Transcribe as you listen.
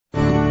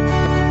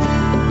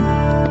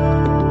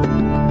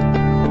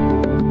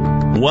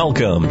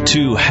Welcome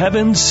to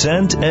Heaven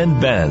Sent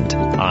and Bent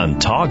on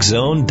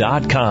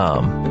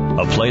TalkZone.com,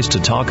 a place to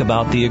talk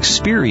about the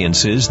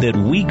experiences that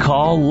we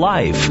call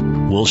life.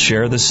 We'll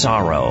share the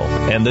sorrow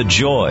and the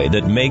joy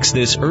that makes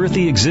this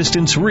earthly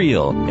existence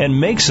real and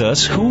makes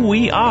us who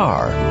we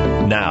are.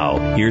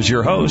 Now, here's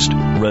your host,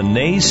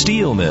 Renee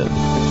Steelman.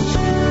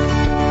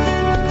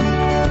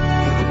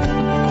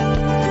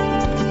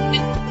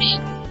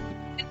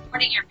 Good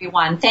morning,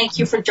 everyone. Thank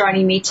you for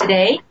joining me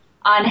today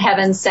on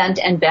Heaven Sent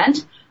and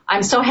Bent.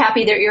 I'm so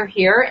happy that you're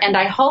here, and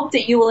I hope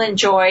that you will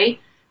enjoy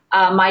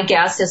my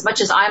guest as much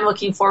as I'm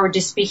looking forward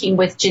to speaking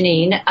with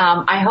Janine.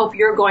 I hope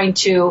you're going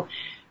to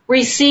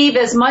receive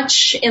as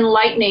much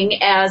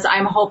enlightening as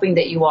I'm hoping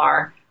that you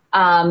are.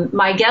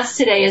 My guest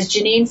today is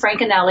Janine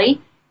Francolini,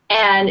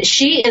 and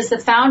she is the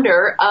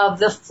founder of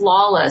the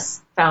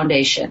Flawless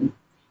Foundation.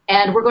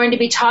 And we're going to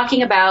be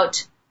talking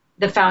about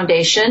the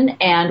foundation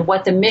and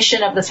what the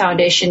mission of the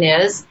foundation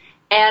is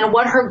and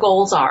what her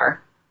goals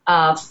are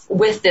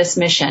with this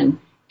mission.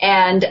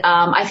 And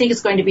I think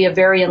it's going to be a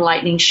very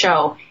enlightening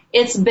show.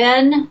 It's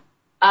been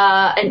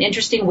an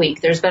interesting week.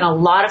 There's been a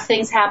lot of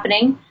things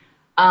happening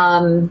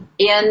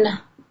in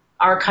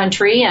our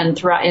country and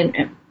throughout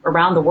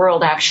around the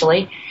world,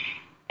 actually.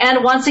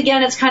 And once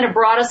again, it's kind of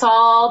brought us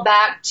all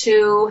back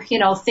to,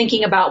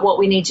 thinking about what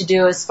we need to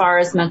do as far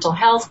as mental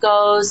health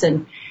goes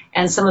and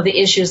some of the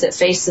issues that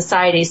face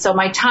society. So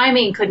my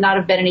timing could not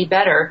have been any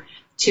better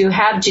to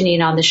have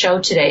Janine on the show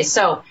today.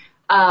 So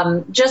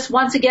just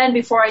once again,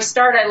 before I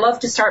start, I love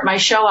to start my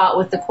show out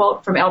with the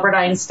quote from Albert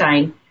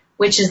Einstein,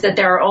 which is that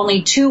there are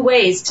only two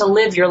ways to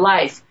live your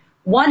life.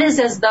 One is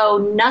as though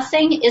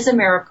nothing is a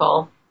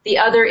miracle. The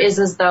other is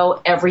as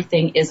though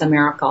everything is a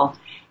miracle.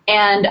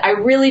 And I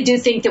really do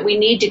think that we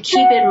need to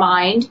keep in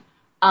mind,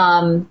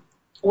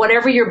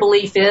 whatever your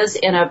belief is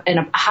in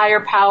a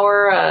higher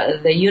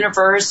power, the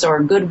universe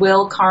or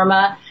goodwill,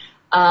 karma,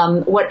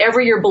 whatever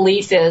your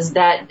belief is,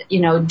 that,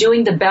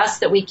 doing the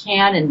best that we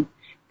can and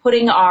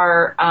putting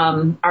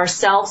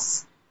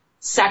ourselves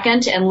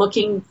second and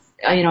looking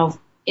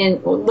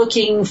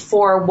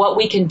for what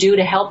we can do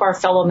to help our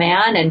fellow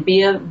man and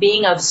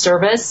being of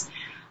service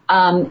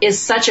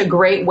is such a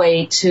great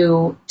way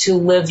to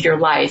live your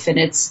life. And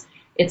it's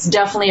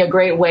definitely a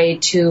great way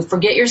to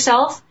forget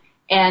yourself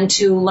and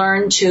to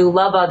learn to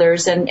love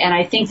others. And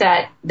I think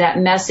that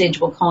message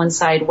will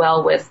coincide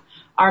well with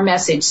our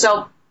message.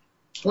 So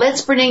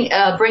let's bring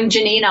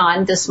Janine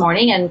on this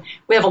morning, and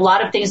we have a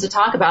lot of things to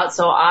talk about,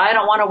 so I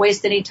don't want to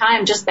waste any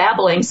time just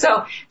babbling.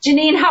 So,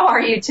 Janine, how are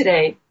you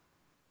today?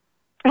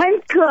 I'm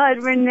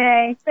good,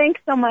 Renee. Thanks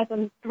so much.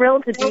 I'm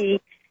thrilled to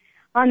be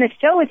on the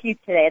show with you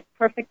today. It's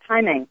perfect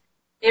timing.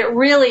 It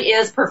really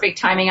is perfect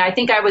timing. I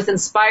think I was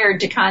inspired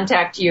to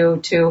contact you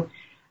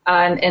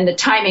and the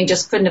timing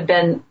just couldn't have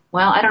been,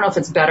 well, I don't know if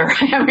it's better.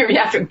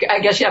 I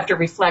guess you have to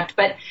reflect.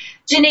 But,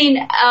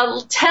 Janine,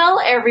 tell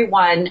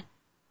everyone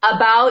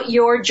about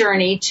your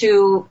journey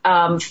to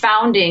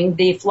founding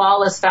the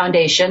Flawless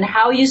Foundation,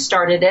 how you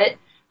started it,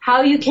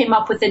 how you came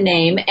up with the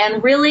name,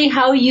 and really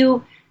how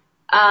you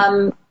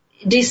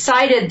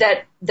decided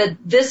that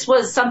this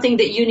was something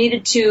that you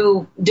needed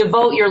to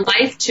devote your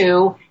life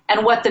to,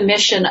 and what the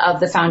mission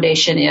of the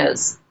foundation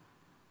is.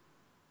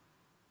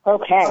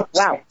 Okay,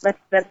 wow,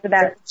 that's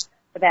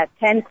about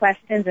 10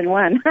 questions in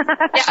one.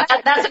 Yeah,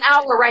 that's an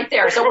hour right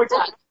there, so we're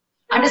done.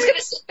 I'm just going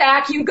to sit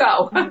back, you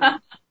go.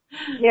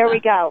 Here we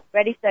go.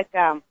 Ready, set,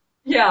 go.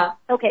 Yeah.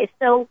 Okay,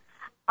 so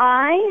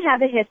I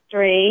have a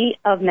history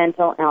of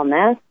mental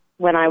illness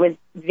when I was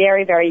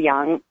very, very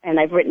young, and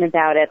I've written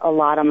about it a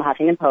lot on the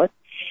Huffington Post,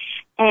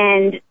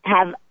 and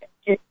have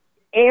just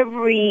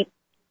every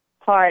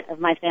part of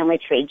my family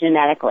tree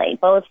genetically,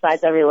 both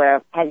sides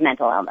everywhere, has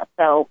mental illness.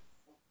 So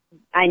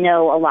I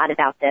know a lot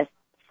about this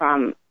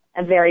from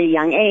a very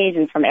young age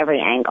and from every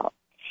angle.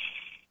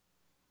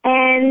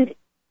 And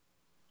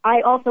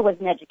I also was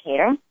an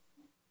educator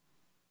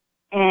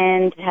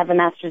and have a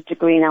master's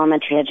degree in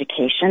elementary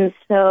education.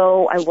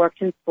 So I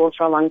worked in schools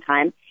for a long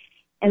time.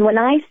 And when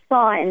I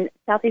saw in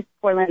Southeast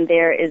Portland,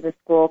 there is a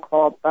school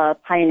called the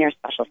Pioneer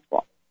Special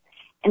School.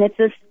 And it's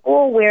a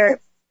school where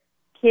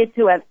kids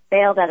who have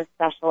failed out of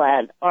special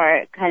ed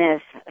are kind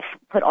of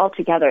put all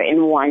together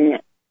in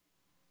one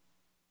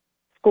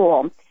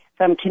school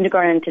from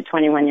kindergarten to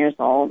 21 years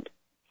old.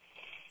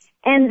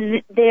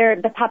 And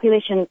the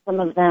population, some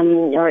of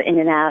them are in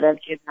and out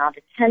of juvenile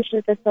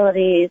detention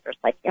facilities or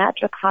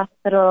psychiatric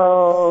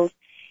hospitals.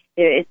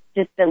 It's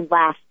just the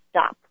last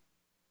stop.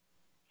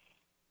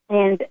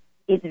 And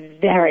it's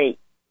very,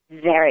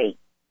 very,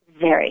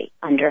 very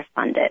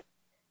underfunded.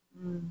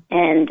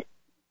 And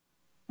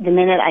the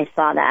minute I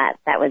saw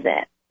that was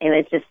it. It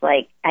was just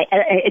like,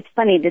 it's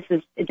funny, this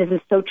is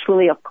so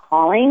truly a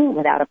calling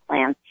without a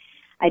plan.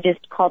 I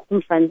just called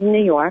some friends in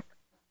New York.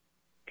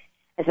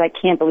 I said, I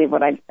can't believe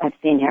what I've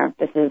seen here.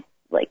 This is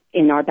like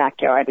in our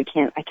backyard. I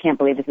can't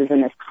believe this is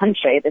in this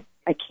country.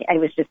 I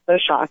was just so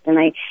shocked.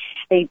 And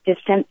they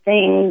just sent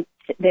things,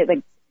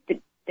 they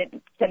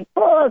sent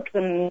books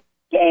and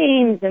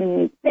games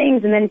and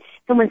things. And then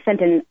someone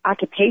sent an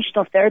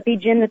occupational therapy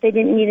gym that they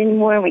didn't need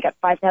anymore. And we got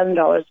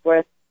 $5,000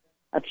 worth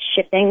of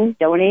shipping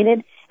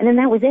donated. And then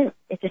that was it.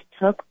 It just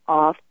took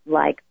off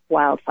like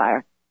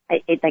wildfire.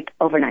 It like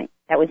overnight.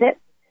 That was it.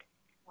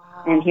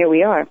 Wow. And here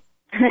we are.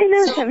 I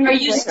know. So are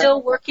you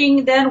still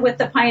working then with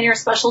the Pioneer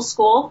Special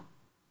School?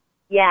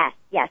 Yeah.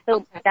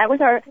 So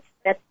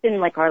that's been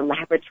like our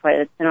laboratory.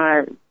 That's been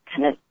our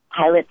kind of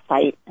pilot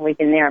site. And we've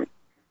been there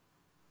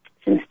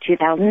since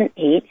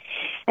 2008.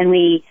 And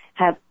we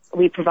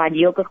provide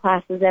yoga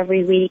classes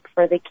every week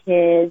for the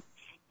kids.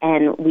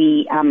 And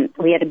we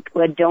had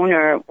a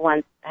donor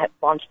once had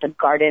launched a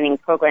gardening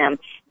program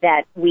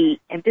that we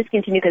have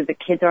discontinued because the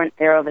kids aren't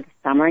there over the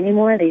summer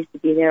anymore. They used to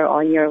be there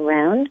all year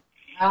round.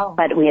 Oh.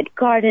 But we had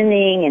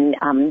gardening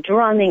and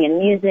drumming and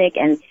music,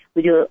 and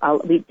we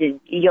did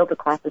yoga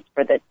classes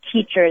for the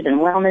teachers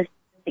and wellness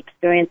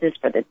experiences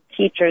for the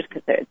teachers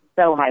because there's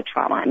so high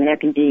trauma. I mean, there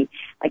can be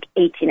like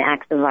 18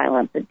 acts of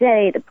violence a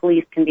day. The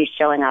police can be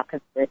showing up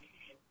because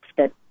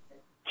the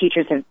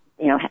teachers have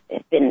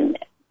been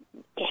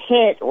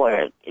hit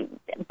or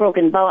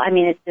broken bone. I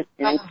mean, it's just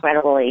an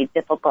incredibly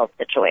difficult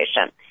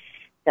situation.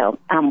 So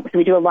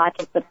we do a lot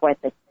to support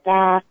the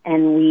staff,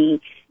 and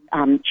we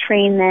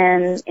train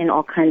them in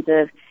all kinds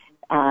of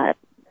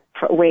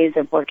ways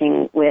of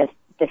working with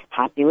this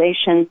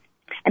population.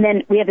 And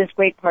then we have this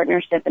great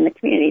partnership in the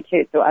community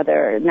too. So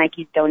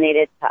Nike's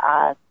donated to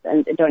us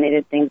and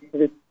donated things to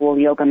the school,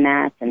 yoga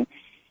mats and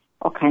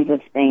all kinds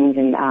of things.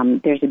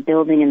 And there's a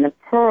building in the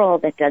Pearl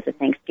that does a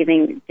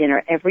Thanksgiving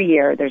dinner every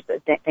year. There's a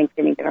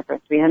Thanksgiving dinner for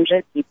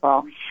 300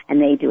 people,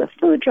 and they do a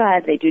food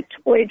drive, they do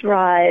toy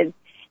drives,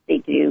 they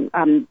do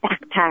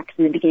backpacks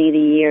in the beginning of the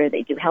year,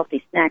 they do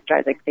healthy snack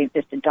drives. Like they've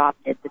just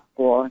adopted the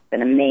school. It's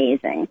been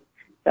amazing.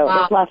 So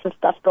There's lots of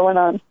stuff going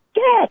on.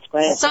 Yeah, it's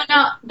great. So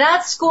now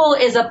that school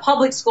is a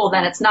public school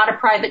then. It's not a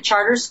private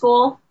charter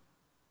school?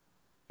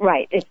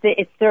 Right.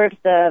 It serves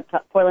the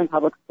Portland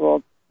Public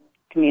School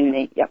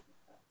community. Yep.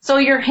 So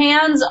your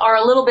hands are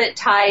a little bit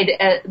tied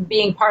at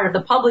being part of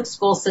the public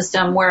school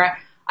system, where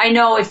I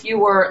know if you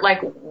were,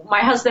 like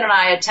my husband and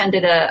I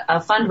attended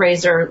a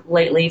fundraiser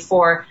lately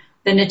for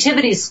the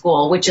Nativity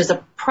School, which is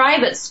a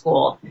private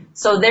school.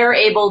 So they're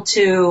able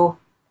to,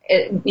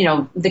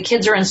 the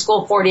kids are in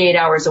school 48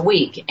 hours a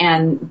week,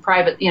 and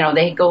private,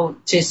 they go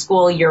to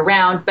school year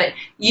round, but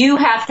you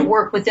have to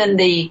work within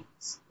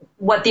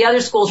what the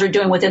other schools are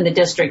doing within the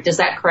district. Is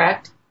that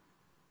correct?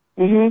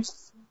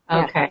 Mm-hmm.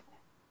 Okay. Yeah.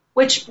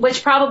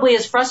 Which probably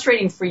is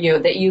frustrating for you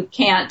that you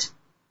can't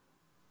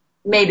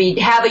maybe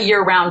have a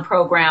year-round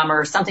program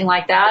or something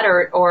like that,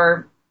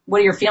 or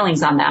what are your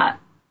feelings on that?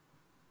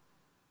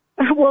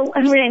 Well,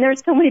 I mean,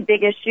 there's so many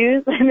big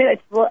issues. I mean,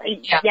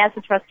 yes,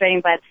 it's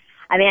frustrating, but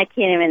I mean, I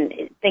can't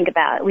even think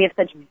about it. We have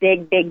such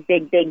big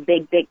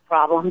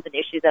problems and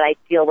issues that I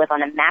deal with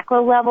on a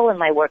macro level in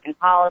my work in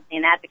policy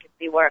and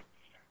advocacy work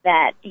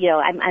that,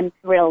 I'm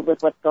thrilled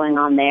with what's going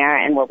on there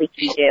and what we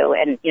can do.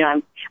 And,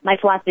 my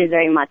philosophy is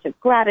very much of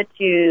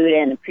gratitude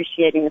and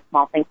appreciating the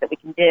small things that we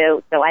can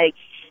do. So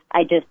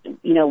I just,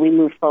 we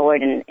move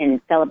forward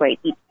and celebrate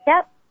each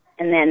step.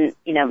 And then,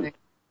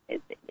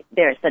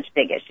 there are such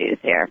big issues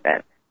here.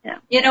 But,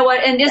 you know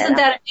what? And isn't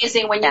that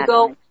amazing when you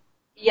go,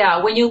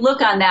 when you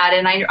look on that,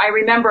 and I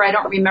remember, I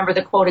don't remember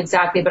the quote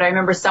exactly, but I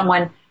remember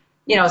someone,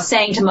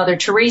 saying to Mother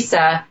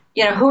Teresa,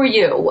 who are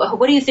you?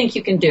 What do you think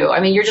you can do? I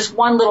mean, you're just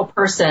one little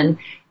person.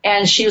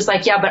 And she was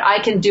like, yeah, but I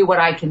can do what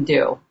I can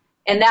do.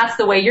 And that's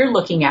the way you're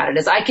looking at it,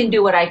 is I can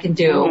do what I can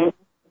do.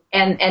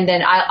 Mm-hmm. And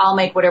then I'll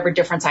make whatever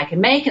difference I can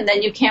make. And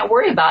then you can't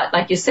worry about,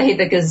 like you say,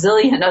 the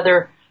gazillion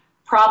other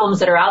problems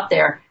that are out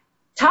there.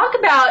 Talk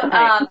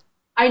about,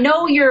 I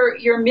know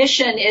your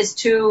mission is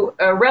to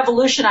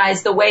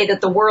revolutionize the way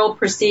that the world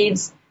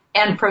perceives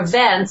and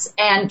prevents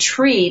and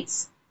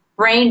treats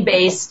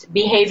brain-based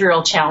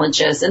behavioral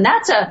challenges. And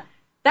that's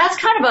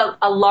kind of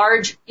a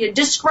large,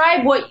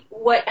 describe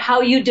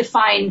how you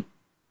define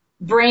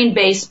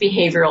brain-based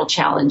behavioral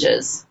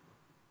challenges.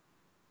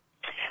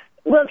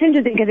 Well, it's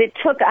interesting because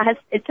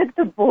it took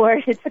the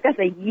board, it took us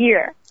a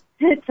year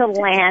to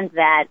land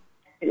that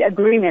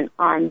agreement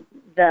on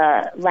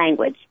the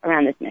language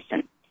around this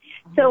mission.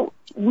 So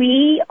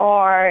we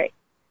are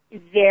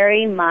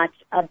very much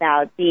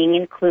about being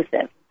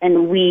inclusive,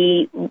 and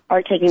we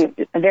are taking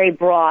a very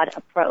broad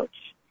approach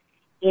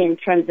in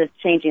terms of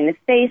changing the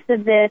face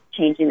of this,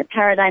 changing the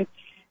paradigm.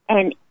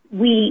 And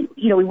we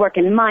work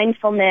in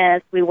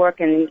mindfulness,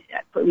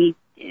 we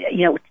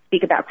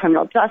speak about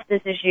criminal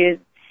justice issues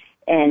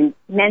and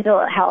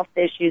mental health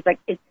issues. Like,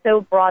 it's so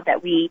broad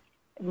that we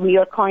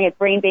are calling it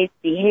brain-based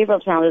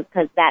behavioral challenges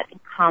because that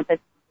encompasses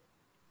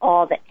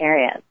all the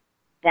areas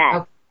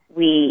that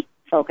we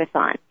focus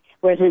on.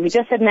 Whereas if we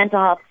just said mental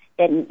health,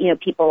 then,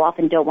 people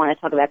often don't want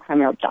to talk about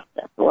criminal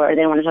justice, or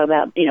they don't want to talk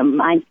about,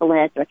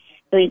 mindfulness,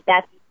 so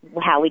that's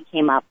how we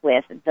came up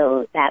with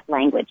that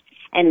language.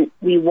 And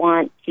we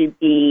want to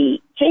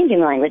be changing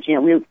the language.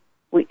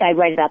 I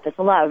write about this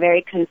a lot. We're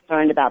very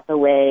concerned about the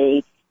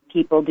way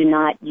people do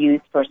not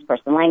use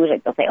first-person language.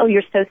 Like, they'll say, oh,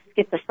 you're so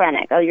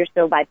schizophrenic. Oh, you're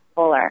so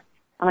bipolar.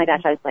 oh my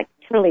gosh, I was like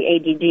totally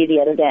ADD the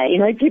other day. You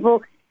know, like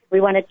people, we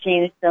want to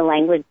change the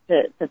language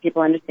so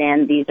people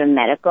understand these are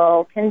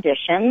medical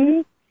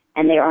conditions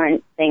and they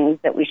aren't things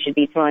that we should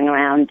be throwing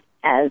around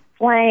as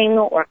slang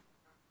or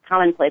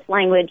commonplace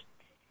language.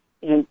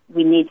 You know,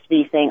 we need to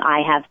be saying,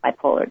 I have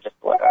bipolar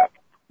disorder.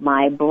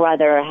 My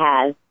brother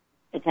has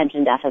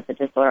attention deficit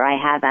disorder. I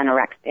have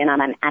anorexia and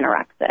I'm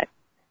anorexic.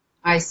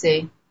 I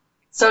see.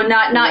 So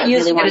not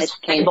using it as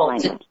a label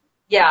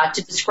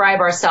to describe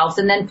ourselves,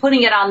 and then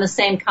putting it on the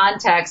same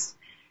context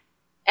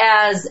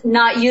as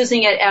not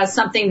using it as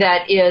something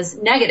that is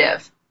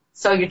negative.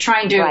 So you're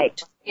trying to,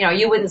 you know,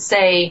 you wouldn't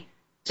say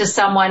to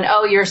someone,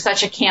 oh, you're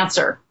such a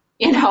cancer,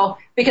 you know,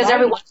 because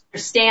everyone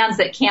understands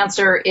that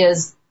cancer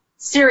is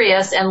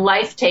serious and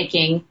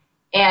life-taking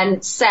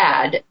and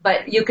sad.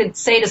 But you could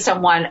say to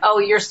someone, oh,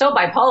 you're so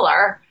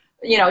bipolar,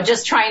 you know,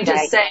 just trying to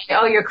say,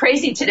 oh, you're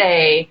crazy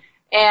today.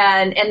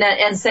 And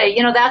say,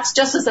 you know, that's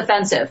just as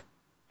offensive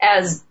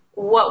as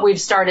what we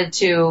used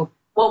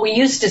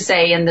to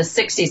say in the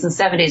 60s and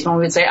 70s when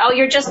we would say, oh,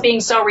 you're just being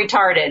so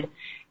retarded.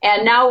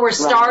 And now we're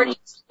starting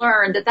to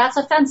learn that that's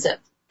offensive,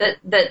 that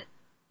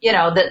you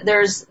know, that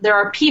there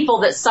are people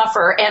that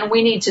suffer, and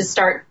we need to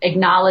start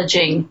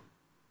acknowledging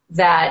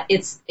that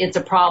it's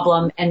a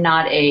problem and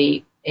not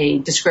a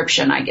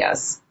description, I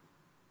guess.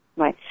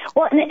 Right.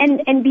 Well,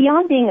 and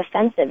beyond being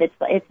offensive,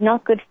 it's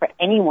not good for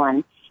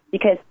anyone.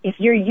 Because if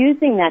you're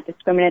using that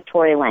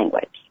discriminatory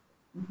language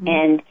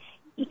and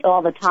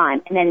all the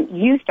time, and then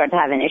you start to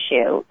have an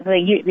issue, so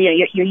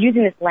you're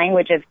using this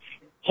language of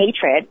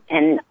hatred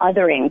and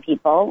othering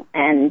people,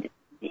 and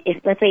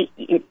if, let's say,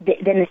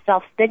 then the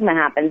self-stigma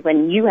happens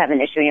when you have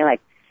an issue, and you're like,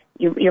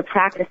 you're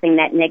practicing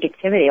that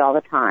negativity all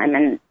the time,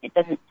 and it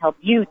doesn't help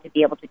you to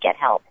be able to get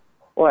help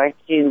or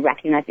to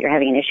recognize that you're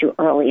having an issue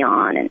early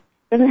on, and it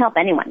doesn't help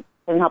anyone. It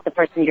doesn't help the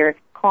person you're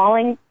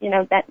calling, you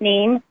know, that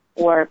name,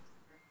 or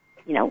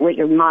you know, what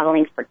you're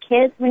modeling for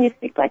kids when you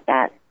speak like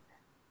that.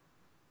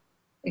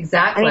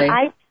 Exactly.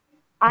 I mean,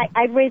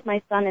 I've raised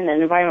my son in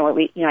an environment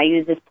where I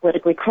use this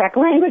politically correct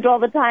language all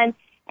the time,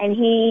 and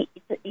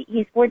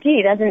he's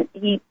 14.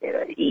 He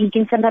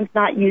can sometimes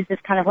not use this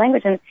kind of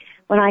language. And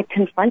when I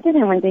confronted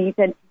him one day, he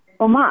said,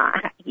 well, Ma,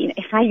 you know,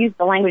 if I use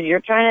the language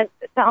you're trying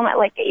to tell him,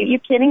 like, are you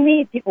kidding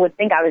me? People would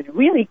think I was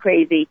really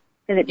crazy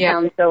because it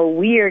sounds so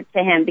weird to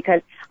him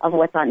because of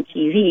what's on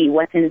TV,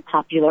 what's in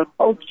popular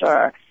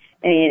culture.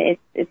 I mean,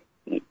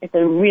 it's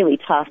a really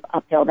tough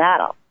uphill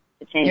battle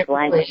to change the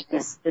language.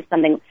 It's just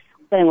something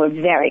we're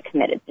very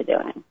committed to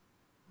doing.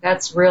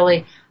 That's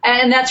really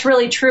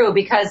true,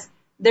 because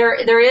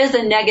there is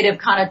a negative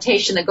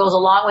connotation that goes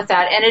along with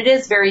that, and it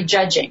is very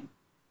judging.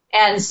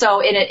 And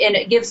so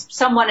it gives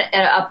someone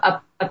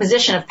a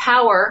position of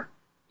power,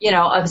 you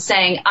know, of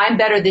saying, I'm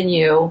better than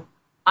you,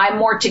 I'm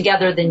more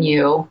together than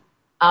you,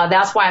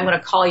 that's why I'm going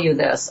to call you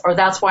this, or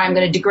that's why I'm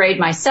going to degrade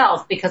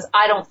myself because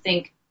I don't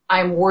think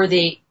I'm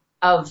worthy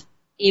of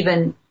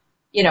even,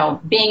 you know,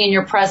 being in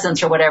your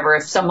presence or whatever,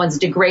 if someone's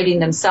degrading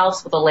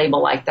themselves with a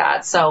label like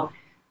that. So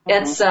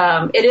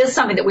it is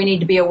something that we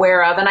need to be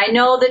aware of. And I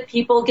know that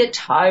people get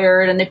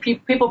tired, and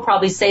people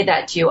probably say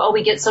that to you. Oh,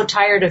 we get so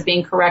tired of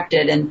being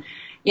corrected and,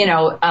 you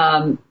know,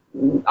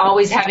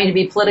 always having to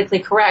be politically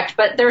correct.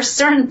 But there's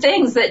certain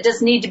things that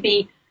just need to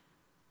be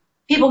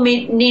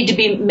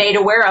made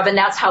aware of, and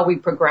that's how we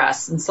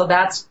progress. And so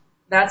that's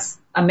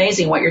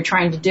amazing what you're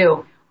trying to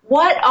do.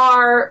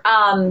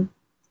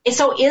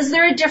 So is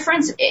there a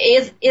difference?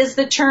 Is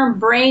the term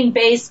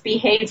brain-based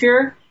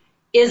behavior,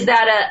 is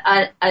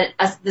that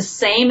the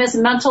same as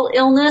mental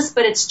illness,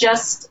 but it's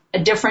just a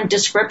different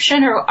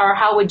description, or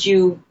how would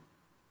you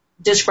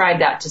describe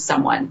that to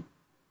someone?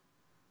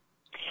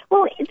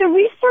 Well, the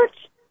research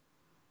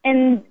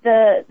in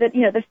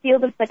the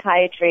field of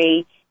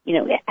psychiatry, you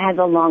know, it has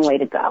a long way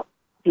to go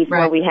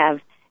before we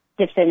have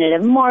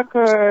definitive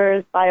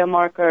markers,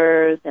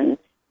 biomarkers, and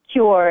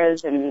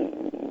cures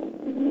and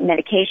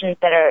medications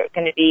that are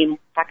going to be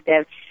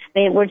effective. I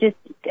mean, we're just,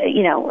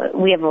 you know,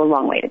 we have a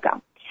long way to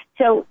go.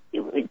 So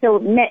mental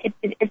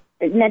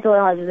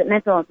illness, is it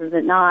mental illness, is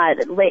it not?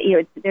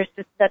 You know,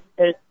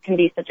 there can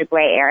be such a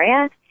gray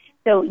area.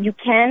 So you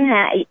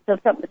can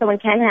someone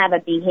can have a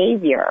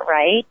behavior,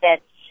 right,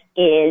 that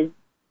is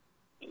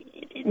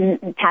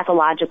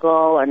pathological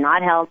or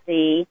not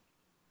healthy.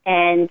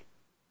 And,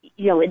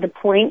 you know, the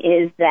point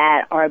is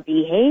that our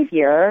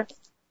behavior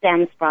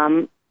stems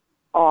from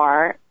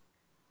our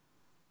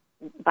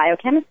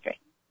biochemistry.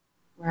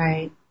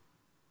 Right.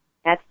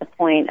 That's the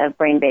point of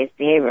brain-based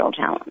behavioral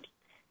challenge,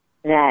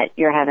 that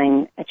you're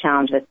having a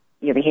challenge with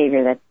your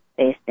behavior that's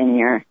based in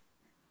your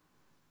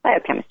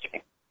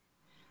biochemistry.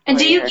 And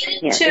do you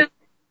get into,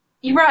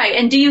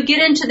 and do you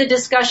get into the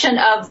discussion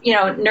of, you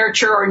know,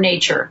 nurture or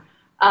nature?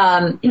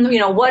 You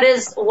know, what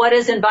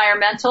is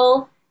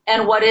environmental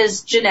and what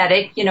is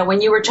genetic? You know,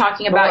 when you were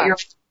talking about your,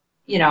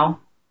 you know,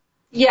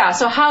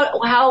 so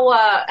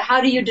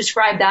how do you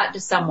describe that to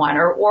someone,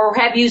 or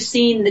have you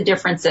seen the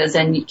differences,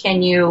 and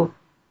can you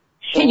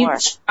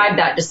describe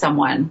that to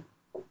someone?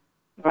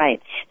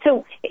 Right.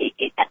 So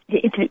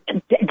it's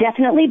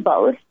definitely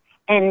both.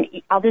 And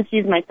I'll just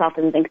use myself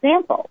as an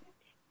example.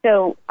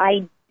 So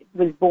I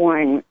was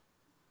born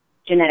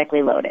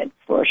genetically loaded,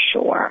 for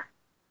sure.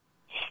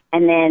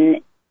 And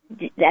then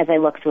as I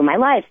look through my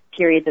life,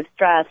 periods of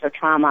stress or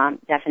trauma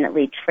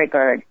definitely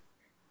triggered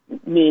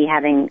me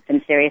having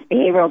some serious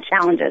behavioral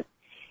challenges.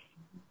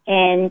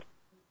 And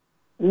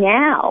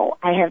now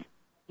I have,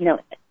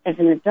 as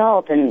an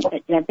adult, and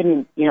I've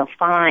been,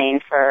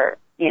 fine for,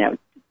 I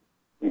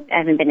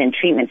haven't been in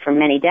treatment for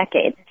many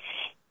decades,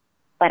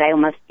 but I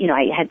almost,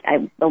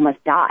 I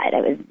almost died.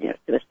 I was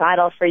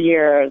suicidal for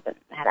years and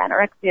had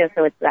anorexia,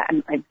 so it's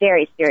a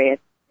very serious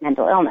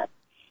mental illness.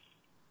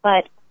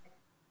 But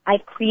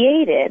I've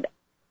created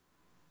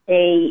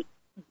a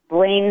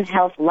brain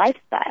health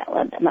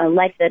lifestyle, a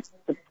life that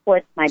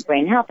supports my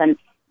brain health. I'm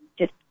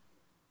just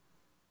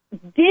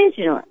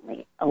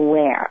vigilantly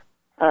aware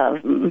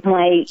of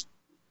my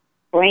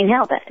brain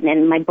health,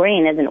 and my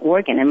brain is an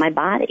organ in my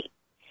body.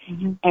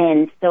 Mm-hmm.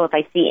 And so if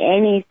I see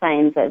any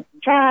signs of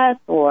stress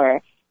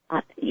or,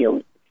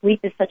 sleep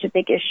is such a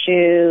big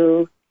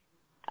issue,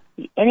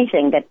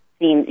 anything that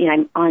seems,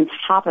 I'm on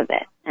top of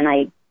it, and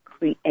I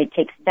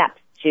take steps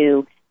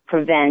to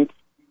prevent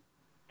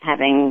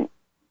having,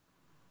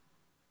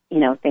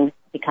 things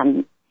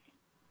become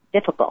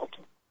difficult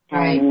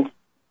and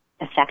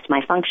affect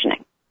my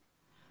functioning.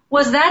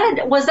 Was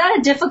that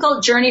a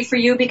difficult journey for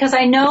you? Because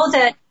I know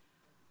that,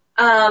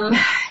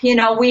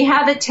 we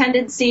have a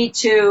tendency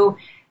to,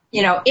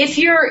 if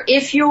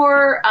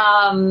you're,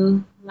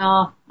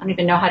 well, I don't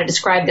even know how to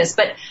describe this,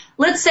 but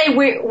let's say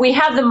we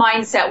have the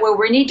mindset where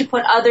we need to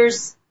put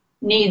others'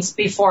 needs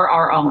before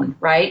our own,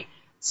 right?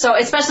 So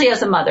especially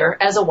as a mother,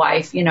 as a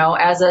wife,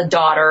 as a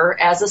daughter,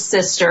 as a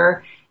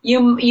sister,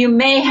 you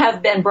may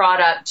have been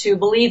brought up to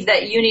believe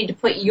that you need to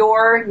put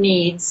your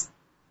needs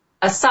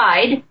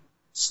aside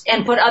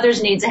and put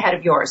others' needs ahead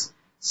of yours.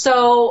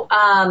 So,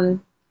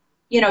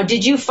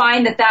 did you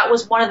find that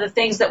was one of the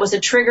things that was a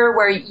trigger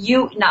where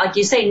like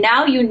you say,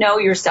 now you know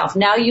yourself,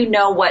 now you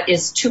know what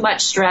is too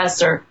much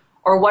stress or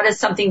what is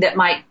something that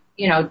might,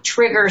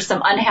 trigger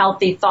some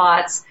unhealthy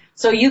thoughts,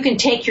 so you can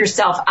take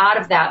yourself out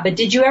of that. But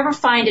did you ever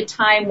find a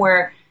time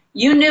where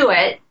you knew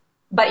it,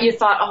 but you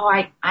thought,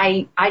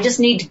 I just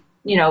need to,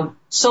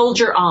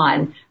 soldier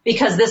on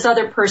because this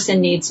other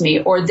person needs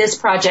me or this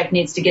project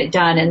needs to get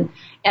done,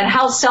 and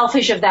how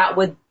selfish of that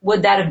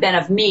would that have been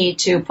of me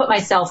to put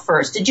myself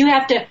first? Did you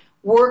have to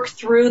work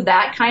through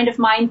that kind of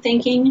mind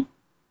thinking?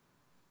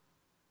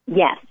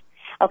 Yes.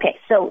 Okay.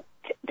 So,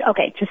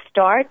 to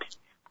start,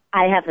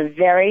 I have a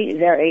very,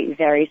 very,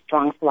 very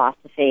strong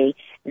philosophy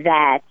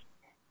that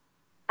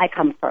I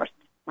come first.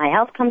 My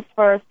health comes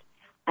first.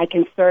 I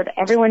can serve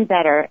everyone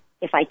better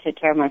if I take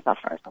care of myself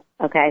first.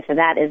 Okay. So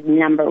that is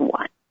number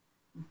one.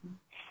 Mm-hmm.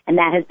 And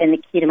that has been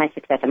the key to my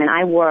success. I mean,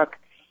 I work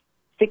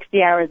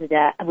 60 hours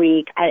a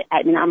week.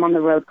 I'm on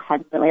the road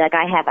constantly. Like,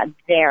 I have a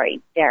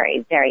very,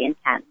 very, very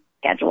intense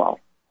schedule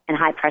and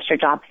high pressure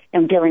job.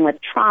 I'm dealing with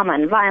trauma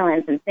and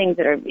violence and things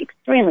that are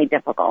extremely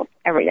difficult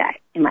every day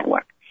in my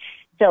work.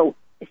 So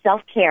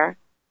self-care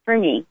for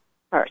me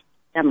first,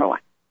 number one.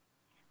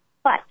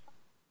 But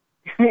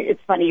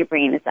it's funny you're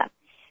bringing this up.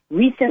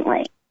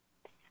 Recently,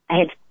 I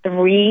had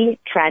 3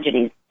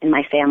 tragedies in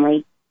my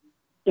family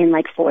in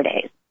like 4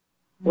 days,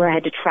 where I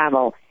had to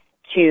travel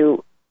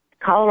to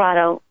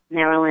Colorado,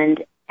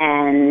 Maryland,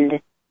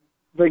 and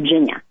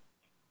Virginia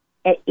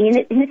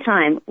in a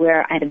time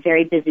where I had a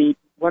very busy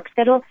work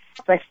schedule.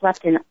 So I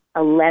slept in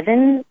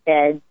 11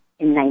 beds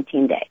in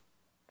 19 days.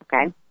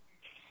 Okay.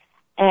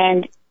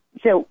 And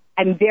so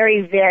I'm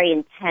very, very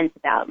intense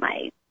about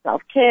my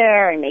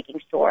self-care and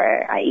making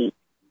sure I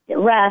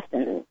rest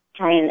and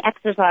try and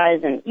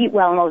exercise and eat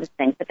well and all those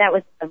things. But that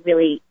was a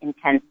really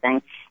intense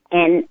thing.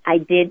 And I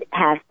did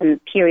have some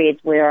periods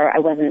where I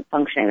wasn't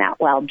functioning that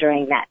well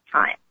during that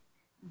time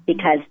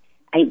because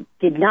I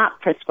did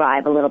not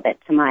prescribe a little bit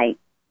to my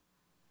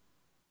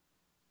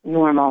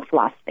normal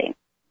philosophy.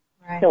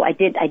 Right. So I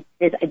just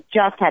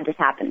had this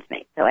happen to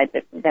me. So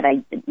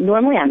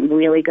normally I'm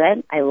really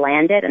good. I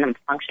landed and I'm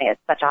functioning at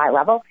such a high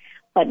level.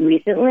 But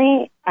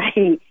recently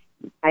I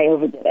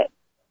overdid it.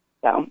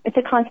 So it's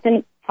a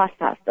constant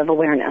process of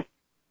awareness.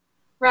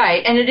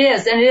 Right. And it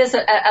is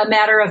a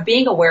matter of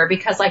being aware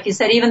because, like you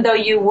said, even though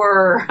you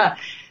were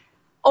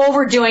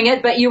overdoing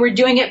it, but you were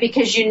doing it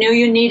because you knew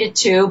you needed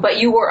to, but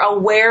you were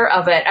aware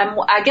of it. And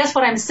I guess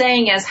what I'm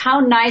saying is, how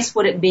nice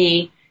would it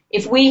be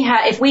if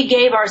we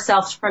gave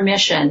ourselves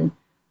permission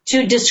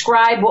to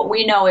describe what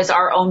we know as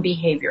our own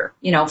behavior?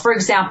 For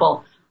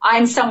example,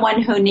 I'm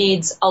someone who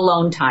needs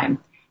alone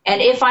time.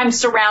 And if I'm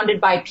surrounded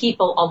by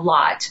people a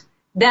lot,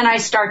 then I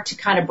start to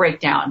kind of break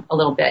down a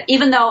little bit,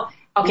 even though,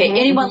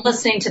 anyone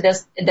listening to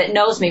this that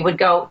knows me would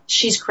go,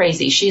 she's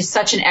crazy. She's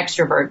such an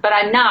extrovert, but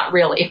I'm not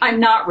really.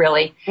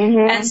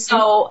 Mm-hmm. And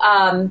so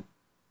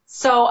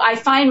I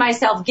find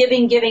myself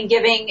giving,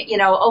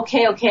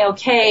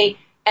 okay.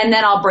 And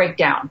then I'll break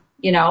down,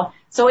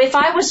 So if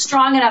I was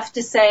strong enough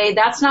to say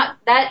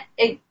that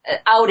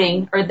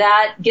outing or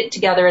that get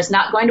together is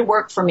not going to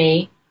work for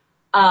me,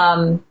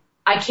 I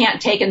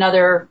can't take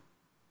another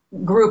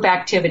group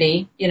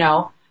activity,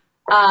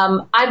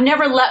 I've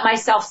never let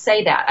myself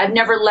say that.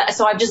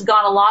 So I've just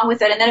gone along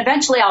with it. And then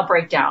eventually I'll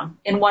break down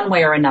in one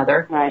way or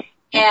another. Right.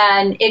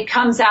 And it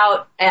comes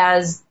out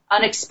as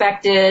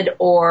unexpected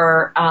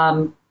or,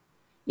 out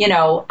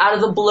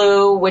of the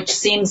blue, which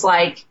seems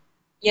like,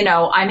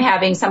 I'm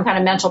having some kind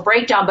of mental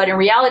breakdown. But in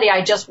reality,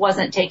 I just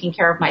wasn't taking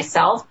care of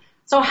myself.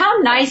 So how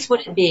nice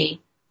would it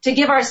be to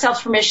give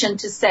ourselves permission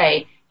to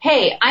say,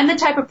 hey, I'm the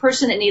type of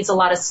person that needs a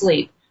lot of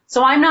sleep.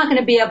 So I'm not going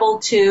to be able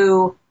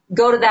to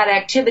go to that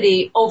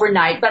activity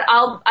overnight, but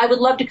I would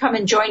love to come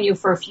and join you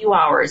for a few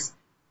hours.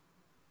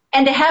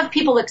 And to have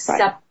people accept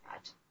that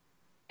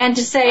and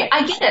to say,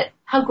 I get it.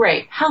 How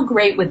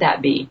great would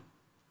that be?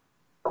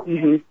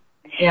 Mm-hmm.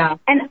 Yeah.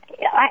 And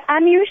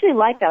I'm usually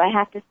like that, I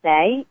have to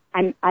say.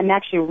 I'm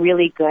actually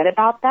really good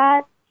about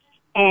that.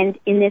 And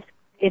in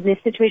this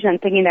situation I'm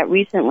thinking about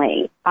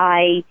recently,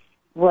 I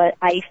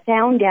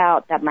found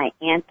out that my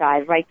aunt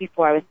died right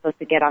before I was supposed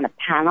to get on a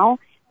panel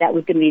that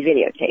was going to be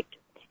videotaped.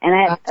 And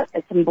I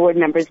had some board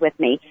members with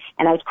me,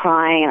 and I was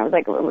crying, and I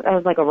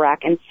was like a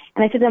wreck. And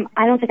I said to them,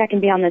 I don't think I can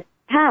be on this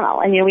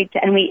panel. And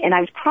and I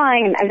was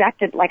crying, and I was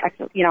acted like I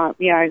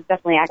was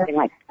definitely acting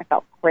like I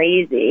felt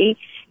crazy,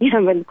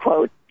 in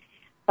quotes.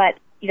 But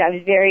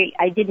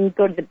I didn't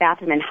go to the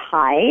bathroom and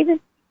hide.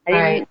 I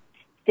didn't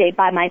stay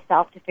by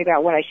myself to figure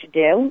out what I should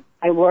do.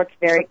 I worked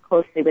very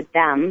closely with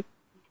them,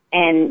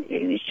 and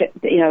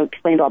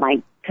explained all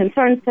my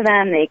concerns to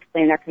them. They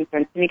explained their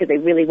concerns to me because they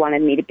really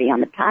wanted me to be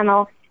on the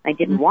panel. I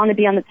didn't want to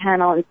be on the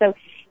panel. And so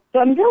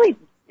I'm really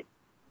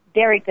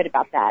very good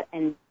about that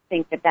and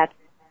think that that's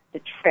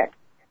the trick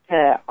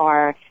to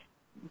our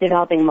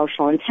developing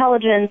emotional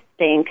intelligence,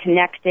 staying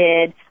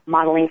connected,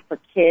 modeling for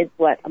kids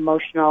what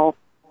emotional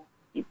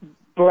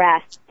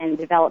breadth and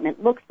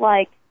development looks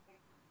like,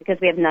 because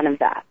we have none of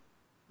that.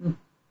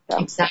 So.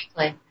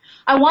 Exactly.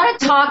 I want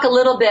to talk a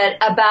little bit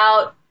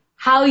about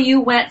how you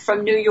went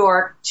from New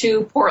York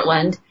to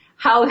Portland,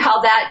 how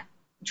that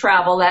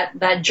travel,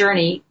 that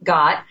journey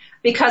got,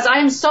 because I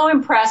am so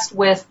impressed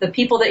with the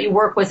people that you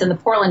work with in the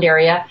Portland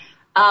area.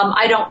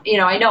 I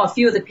know a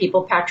few of the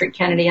people, Patrick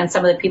Kennedy, and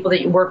some of the people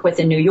that you work with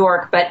in New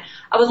York, but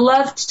I would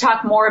love to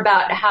talk more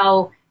about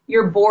how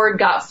your board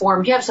got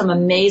formed. You have some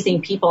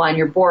amazing people on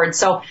your board.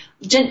 So,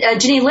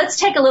 Janine, let's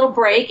take a little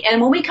break,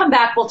 and when we come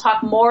back, we'll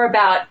talk more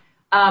about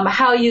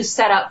how you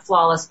set up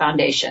Flawless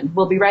Foundation.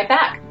 We'll be right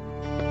back.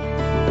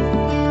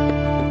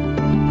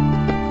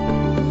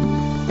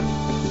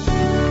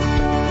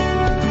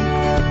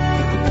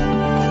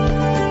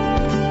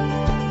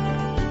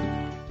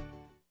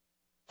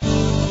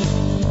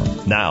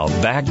 Now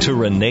back to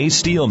Renee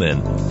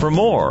Steelman for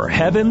more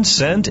Heaven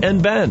Sent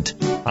and Bent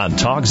on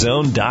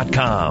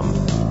TalkZone.com.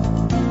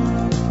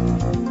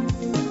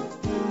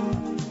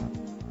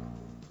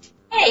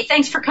 Hey,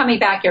 thanks for coming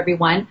back,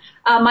 everyone.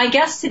 My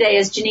guest today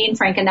is Janine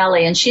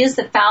Francolini, and she is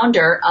the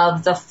founder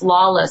of the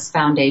Flawless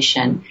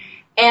Foundation.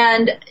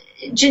 And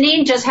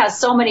Janine just has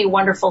so many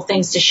wonderful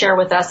things to share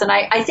with us, and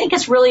I think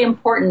it's really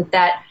important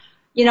that,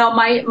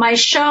 my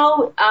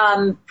show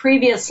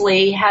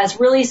previously has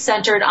really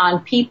centered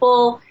on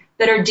people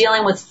that are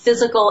dealing with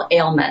physical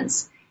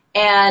ailments.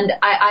 And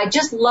I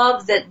just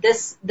love that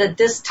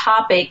this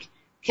topic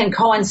can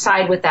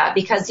coincide with that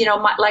because,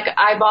 like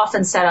I've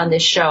often said on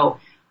this show,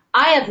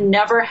 I have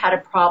never had a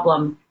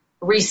problem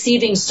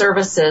receiving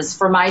services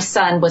for my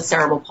son with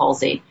cerebral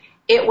palsy.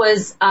 It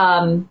was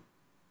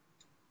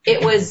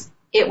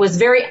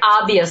very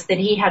obvious that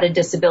he had a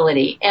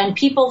disability, and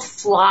people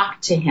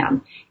flocked to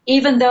him,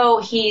 even though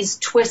he's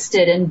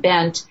twisted and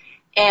bent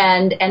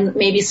and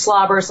maybe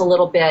slobbers a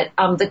little bit.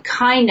 The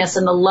kindness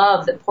and the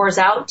love that pours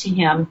out to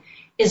him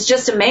is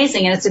just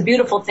amazing, and it's a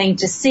beautiful thing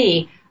to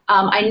see.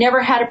 I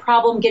never had a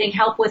problem getting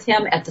help with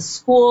him at the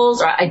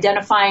schools or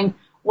identifying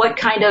what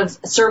kind of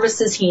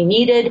services he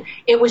needed.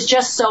 It was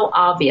just so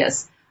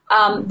obvious.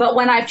 But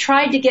when I've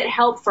tried to get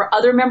help for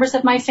other members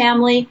of my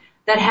family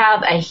that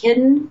have a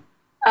hidden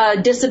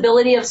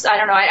disability of, I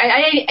don't know,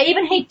 I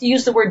even hate to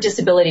use the word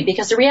disability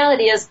because the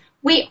reality is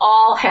we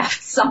all have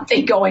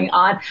something going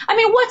on. I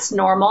mean, what's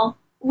normal?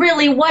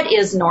 Really, what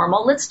is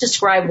normal? Let's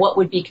describe what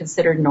would be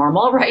considered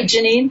normal, right,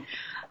 Janine?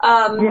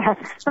 Yes.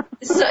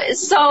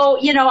 So,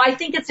 I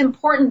think it's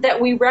important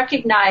that we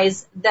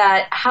recognize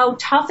that how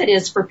tough it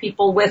is for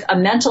people with a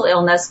mental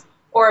illness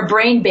or a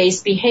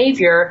brain-based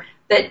behavior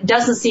that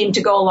doesn't seem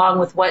to go along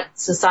with what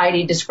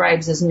society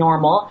describes as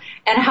normal,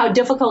 and how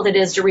difficult it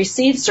is to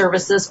receive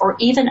services or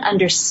even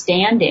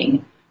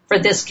understanding for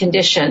this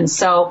condition.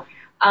 So,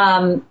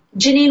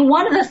 Janine,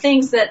 one of the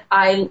things that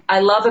I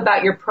love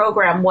about your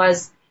program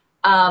was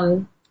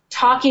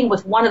talking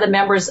with one of the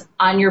members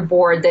on your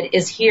board that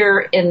is here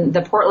in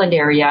the Portland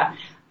area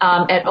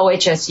at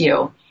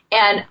OHSU.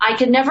 And I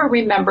can never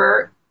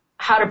remember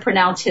how to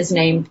pronounce his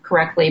name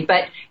correctly,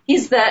 but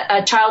he's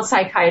the child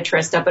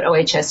psychiatrist up at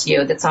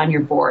OHSU that's on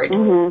your board.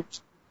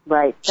 Mm-hmm.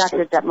 Right,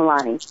 Dr.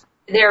 Detmalani.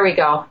 There we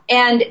go.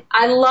 And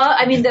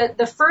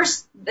the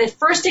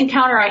first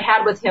encounter I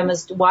had with him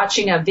is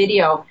watching a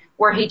video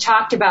where he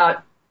talked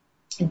about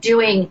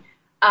doing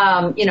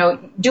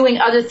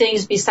other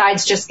things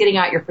besides just getting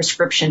out your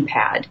prescription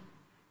pad.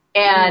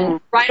 And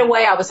right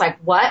away I was like,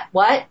 what?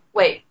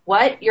 Wait,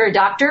 what? You're a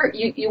doctor?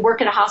 You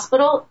work in a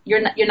hospital?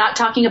 You're not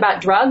talking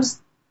about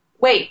drugs?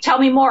 Wait, tell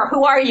me more.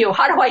 Who are you?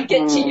 How do I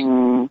get to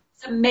you?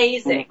 It's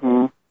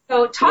amazing.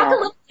 So talk a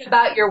little bit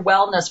about your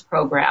wellness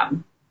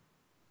program.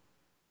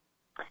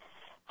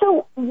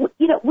 So,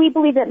 we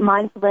believe that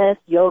mindfulness,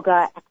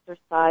 yoga,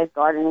 exercise,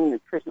 gardening,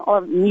 nutrition, all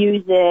of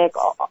music,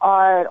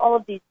 art, all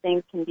of these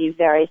things can be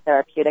very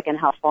therapeutic and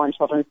helpful in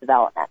children's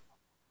development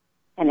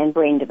and in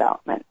brain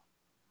development.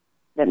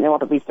 And all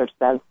the research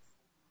says,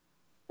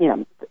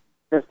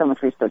 there's so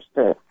much research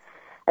to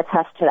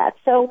attest to that.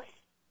 So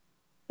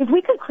if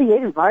we could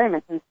create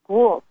environments in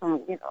schools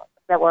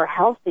that were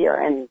healthier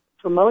and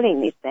promoting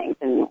these things,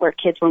 and where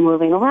kids were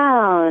moving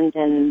around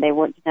and they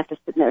wouldn't have to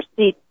sit in their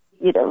seats,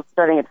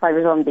 starting at 5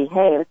 years old and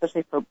behave,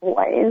 especially for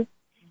boys,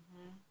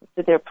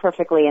 sit there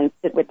perfectly and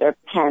sit with their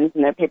pens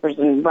and their papers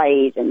and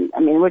write. And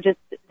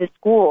the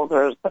schools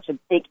are such a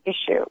big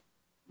issue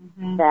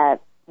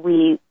that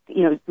we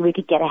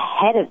could get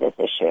ahead of this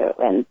issue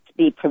and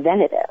be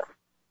preventative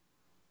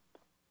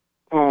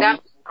and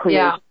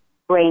create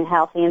brain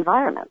healthy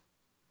environments.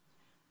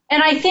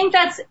 And I think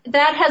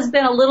that has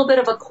been a little bit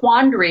of a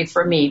quandary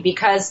for me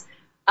because,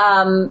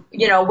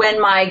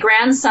 when my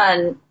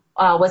grandson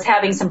was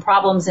having some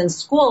problems in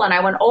school, and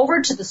I went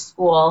over to the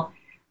school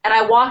and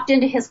I walked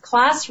into his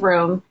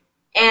classroom,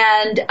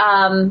 and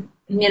I'm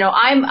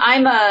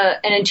an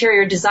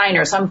interior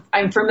designer, so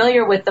I'm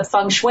familiar with the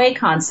feng shui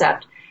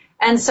concept.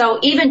 And so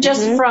even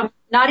just from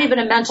not even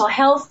a mental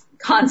health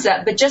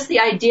concept, but just the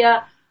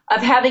idea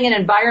of having an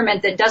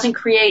environment that doesn't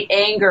create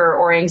anger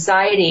or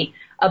anxiety,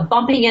 of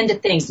bumping into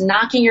things,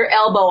 knocking your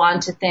elbow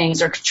onto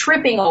things, or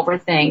tripping over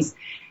things.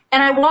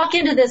 And I walk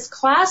into this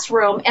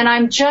classroom and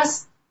I'm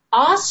just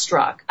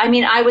awestruck.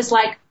 I was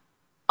like,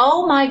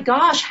 oh my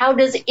gosh, how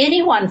does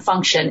anyone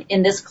function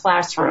in this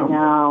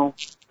classroom?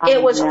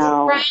 It was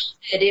crowded.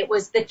 It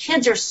was, the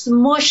kids are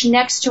smushed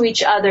next to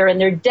each other,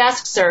 and their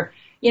desks are,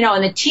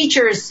 and the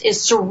teacher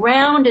is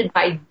surrounded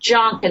by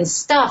junk and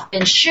stuff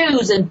and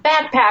shoes and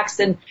backpacks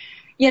and,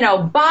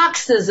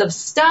 boxes of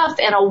stuff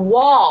and a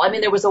wall.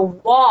 There was a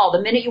wall.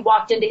 The minute you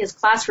walked into his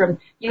classroom,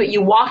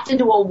 you walked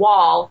into a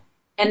wall,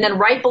 and then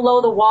right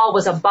below the wall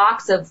was a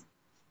box of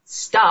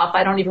stuff.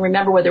 I don't even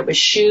remember whether it was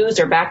shoes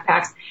or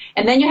backpacks.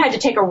 And then you had to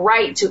take a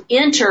right to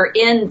enter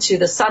into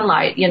the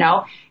sunlight,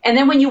 And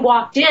then when you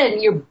walked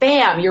in,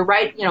 you're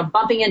right,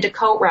 bumping into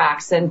coat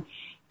racks. And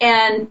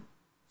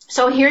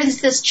so here's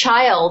this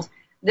child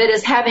that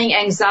is having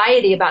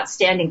anxiety about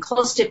standing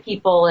close to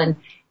people and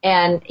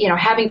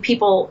having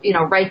people,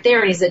 right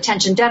there, and he's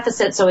attention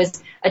deficit. So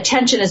his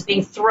attention is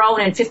being thrown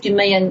in 50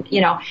 million,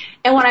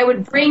 and when I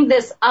would bring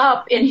this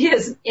up in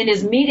his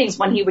meetings,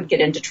 when he would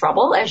get into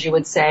trouble, as you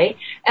would say,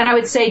 and I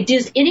would say,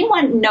 does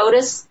anyone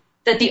notice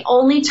that the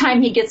only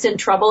time he gets in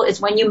trouble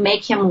is when you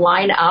make him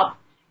line up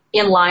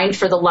in line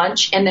for the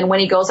lunch, and then when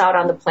he goes out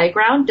on the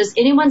playground? Does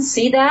anyone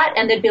see that?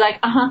 And they'd be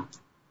like,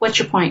 what's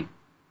your point?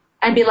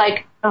 I'd be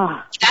like,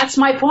 that's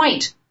my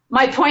point.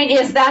 My point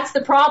is that's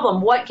the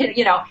problem. What can,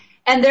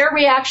 and their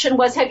reaction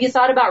was, have you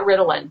thought about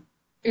Ritalin?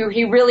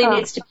 He really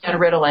needs to be on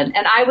Ritalin.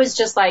 And I was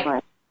just like,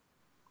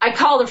 I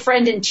called a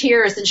friend in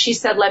tears, and she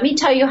said, let me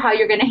tell you how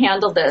you're going to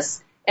handle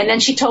this. And then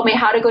she told me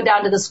how to go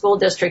down to the school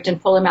district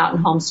and pull him out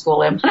and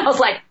homeschool him. And I was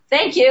like,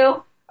 thank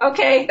you.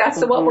 Okay, that's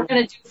what we're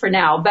going to do for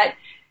now. But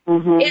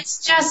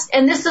it's just,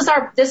 and this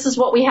is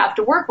what we have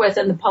to work with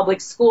in the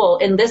public school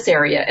in this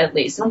area, at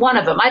least. And one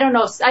of them, I don't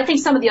know, I think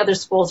some of the other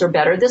schools are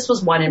better. This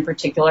was one in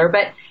particular.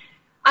 But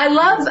I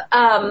love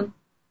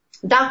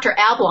Dr.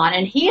 Ablon,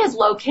 and he is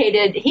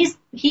located,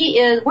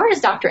 where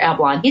is Dr.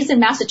 Ablon? He's in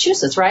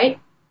Massachusetts, right?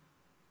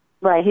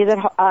 Right, he's at,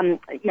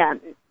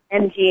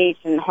 MGH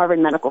and Harvard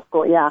Medical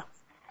School, yeah.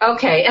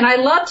 Okay, and I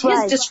loved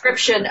his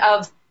description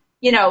of,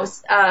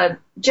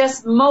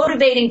 just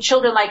motivating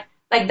children, like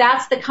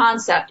that's the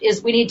concept,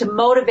 is we need to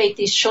motivate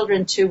these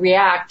children to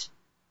react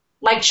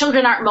like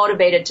children aren't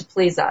motivated to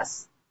please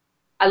us.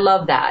 I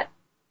love that.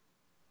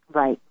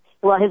 Right.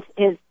 Well,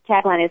 his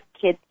tagline is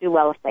kids do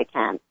well if they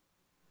can.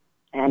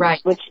 And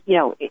which,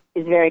 is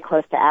very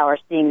close to ours,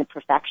 seeing the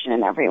perfection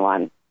in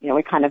everyone.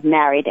 We kind of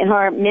married. And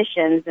our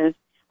missions is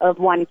of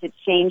wanting to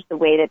change the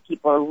way that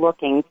people are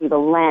looking through the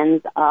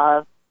lens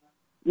of,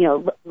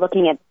 through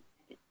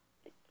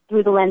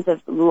the lens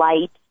of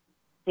light,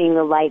 seeing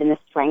the light and the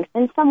strength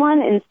in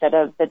someone instead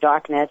of the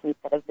darkness,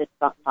 instead of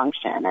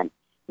dysfunction, and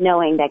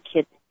knowing that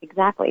kids,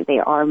 exactly, they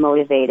are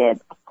motivated,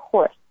 of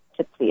course,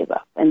 to please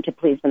us and to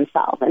please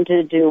themselves and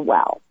to do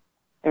well.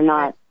 They're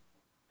not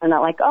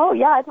like, oh,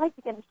 yeah, I'd like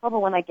to get in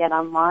trouble when I get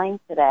online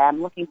today.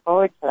 I'm looking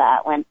forward to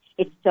that when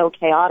it's so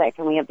chaotic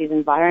and we have these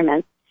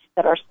environments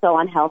that are so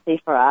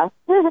unhealthy for us,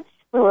 where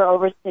we're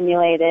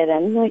overstimulated.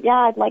 And,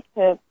 yeah, I'd like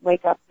to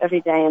wake up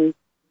every day and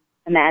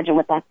imagine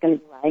what that's going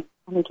to be like.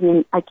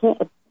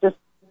 It's just,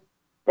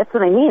 that's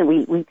what I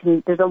mean. We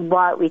can, there's a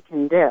lot we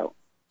can do.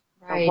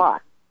 Right. A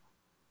lot.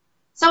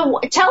 So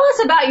tell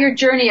us about your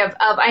journey of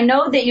I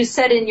know that you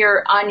said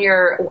on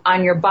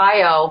your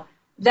bio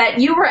that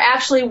you were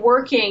actually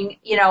working,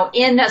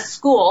 in a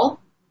school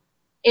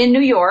in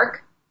New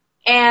York,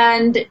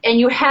 and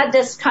you had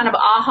this kind of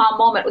aha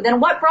moment. Then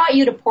what brought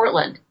you to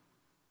Portland?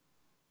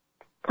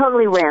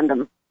 Totally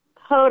random.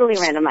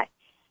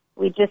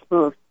 We just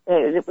moved.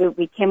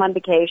 We came on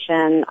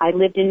vacation. I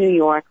lived in New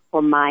York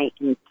for my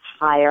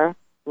entire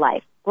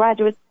life.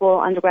 Graduate school,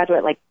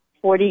 undergraduate, like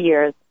 40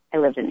 years, I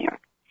lived in New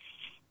York.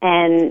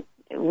 And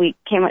it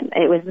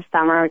was the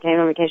summer, we came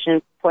on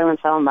vacation, Portland,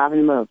 fell in love,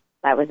 and moved.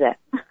 That was it.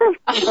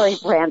 Really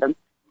random.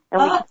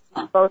 And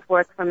we both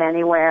worked from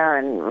anywhere,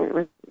 and it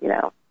was,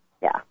 yeah.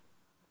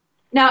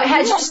 Now,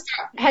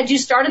 had you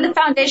started the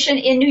foundation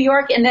in New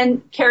York and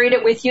then carried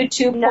it with you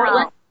to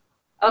Portland?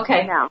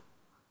 Okay.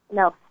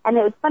 No. And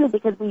it was funny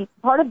because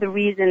part of the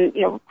reason,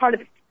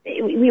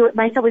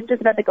 myself was just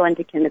about to go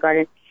into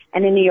kindergarten,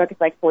 and in New York it's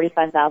like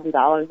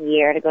 $45,000 a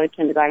year to go to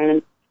kindergarten,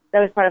 and that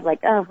was part of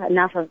like,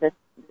 enough of this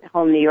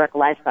whole New York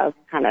lifestyle,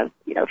 kind of,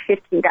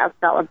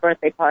 $15,000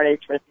 birthday parties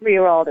for a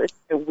 3-year-old. It was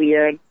just a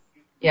weird,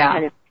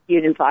 kind of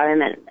skewed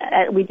environment.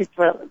 We just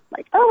were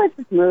like, let's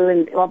just move,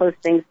 and all those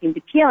things seemed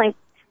appealing.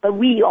 But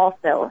we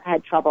also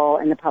had trouble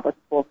in the public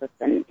school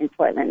system in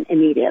Portland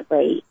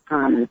immediately.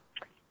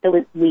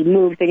 So we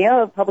moved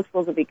thinking, public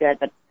schools will be good,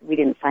 but we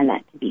didn't find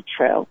that to be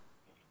true.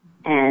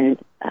 And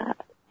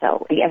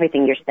so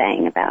everything you're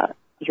saying about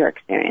your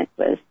experience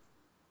was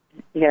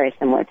very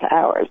similar to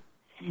ours.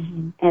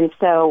 Mm-hmm. And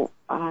so,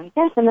 and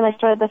then I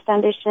started the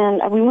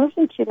foundation. We moved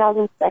in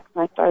 2006,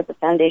 and I started the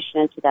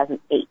foundation in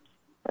 2008,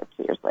 so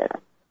 2 years later.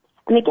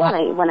 And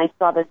again, when I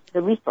saw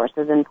the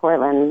resources in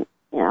Portland,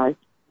 I was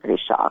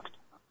pretty shocked.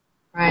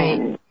 Right.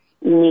 And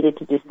needed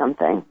to do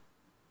something.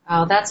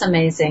 Oh, that's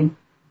amazing.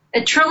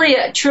 Truly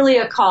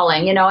a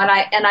calling, and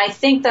I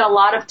think that a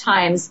lot of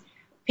times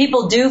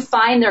people do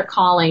find their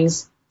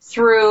callings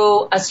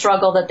through a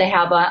struggle that they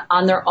have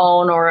on their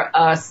own, or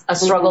a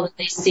struggle that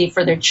they see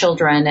for their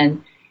children,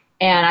 and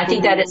I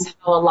think that is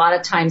how a lot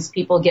of times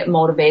people get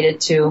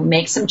motivated to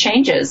make some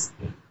changes.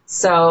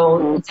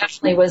 So it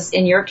definitely was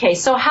in your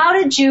case. So how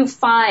did you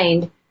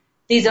find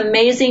these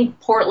amazing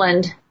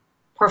Portland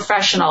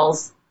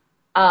professionals?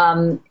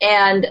 And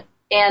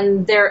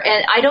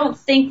I don't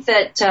think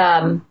that,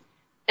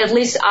 at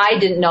least I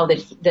didn't know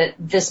that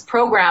this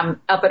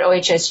program up at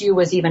OHSU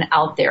was even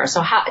out there.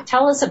 So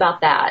tell us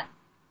about that.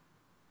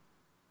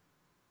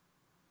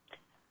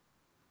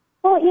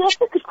 Well, that's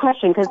a good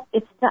question, because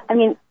it's not,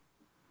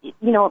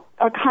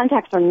 our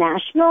contacts are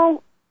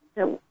national,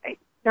 so it's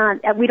not,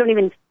 we don't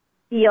even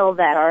feel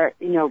that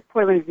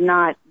Portland's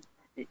not,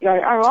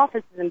 our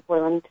office is in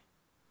Portland.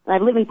 I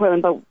live in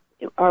Portland, but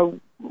our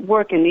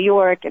work in New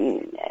York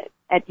and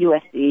at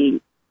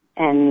USC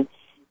and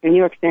in New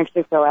York, San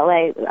Francisco,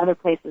 LA, other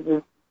places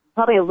is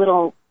probably a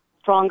little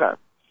stronger.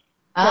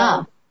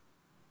 Ah.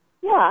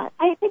 Yeah,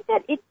 I think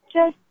that it's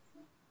just,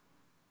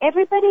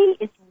 everybody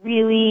is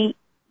really,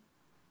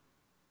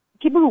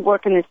 people who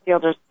work in this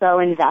field are so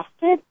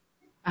invested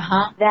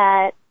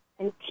that,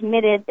 and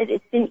committed, that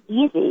it's been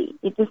easy.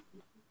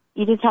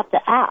 You just have to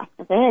ask.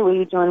 I say, hey, will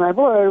you join my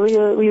board?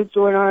 Will you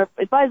join our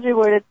advisory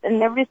board?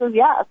 And everybody says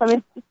yes.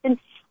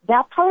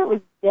 That part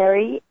was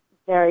very,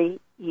 very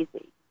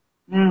easy.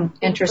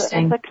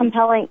 Interesting. It's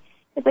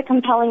a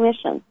compelling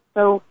mission.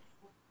 So,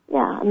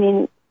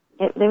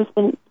 there's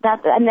been that,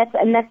 and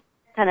that's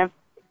kind of,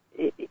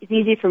 it's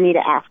easy for me to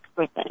ask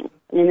for things.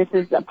 This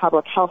is a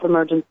public health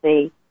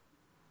emergency,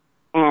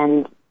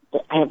 and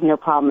I have no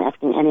problem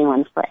asking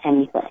anyone for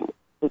anything,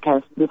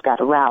 because we've got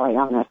to rally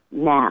on this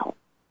now.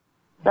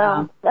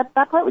 So that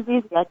part was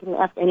easy. I can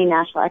ask any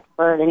national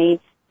expert, any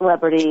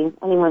celebrity,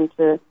 anyone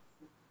to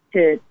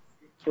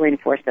join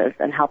forces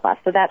and help us.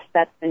 So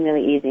that's been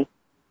really easy.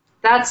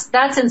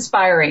 That's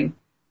inspiring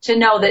to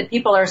know that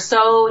people are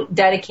so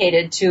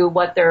dedicated to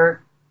what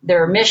their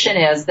mission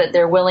is, that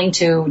they're willing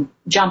to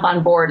jump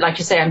on board. Like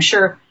you say, I'm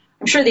sure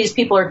these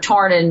people are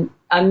torn in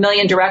a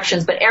million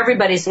directions, but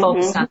everybody's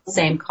focused on the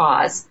same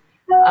cause.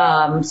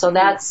 So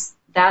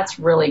that's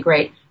really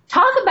great.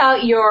 Talk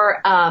about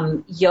your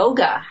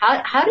yoga.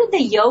 How did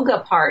the yoga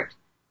part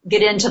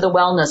get into the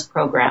wellness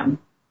program?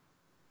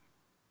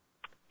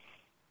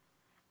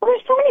 Well,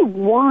 there's so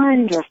many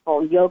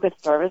wonderful yoga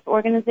service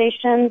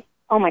organizations.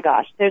 Oh my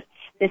gosh, there's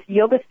this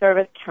Yoga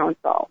Service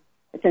Council.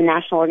 It's a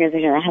national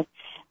organization that has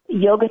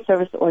yoga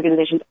service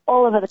organizations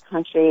all over the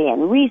country,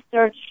 and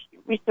research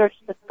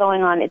that's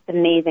going on. It's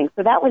amazing.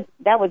 So that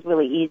was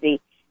really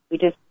easy.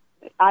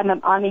 I'm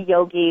a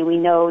yogi. We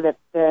know that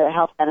the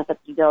health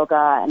benefits of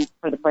yoga and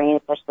for the brain,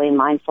 especially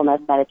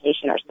mindfulness,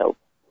 meditation, are so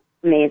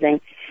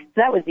amazing. So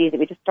that was easy.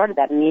 We just started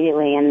that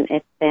immediately, and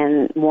it's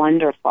been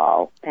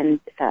wonderful. And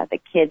the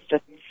kids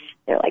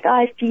they're like,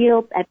 I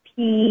feel at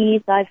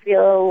peace. I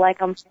feel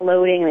like I'm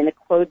floating. The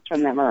quotes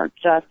from them are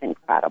just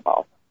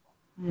incredible.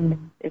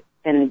 It's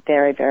been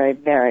very, very,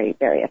 very,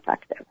 very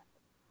effective.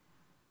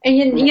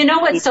 And you know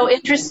what's so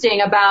interesting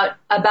about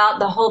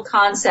the whole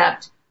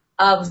concept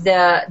of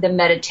the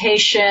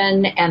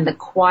meditation and the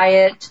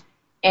quiet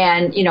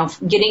and,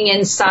 getting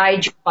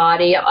inside your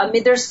body.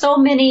 There's so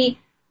many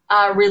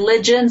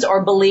religions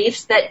or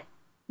beliefs that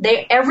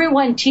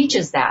everyone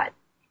teaches that.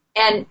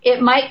 And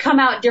it might come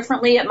out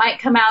differently. It might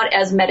come out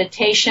as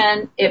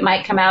meditation. It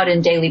might come out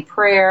in daily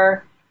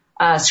prayer,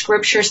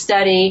 scripture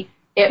study.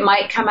 It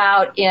might come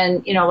out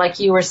in, like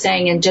you were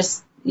saying, in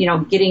just,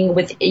 getting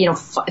with,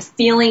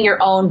 feeling your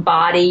own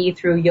body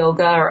through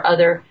yoga or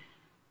other,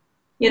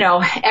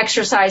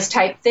 exercise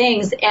type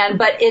things.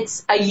 But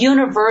it's a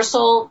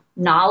universal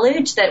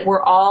knowledge that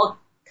we're all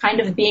kind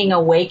of being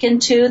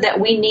awakened to, that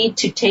we need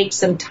to take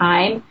some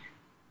time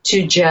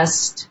to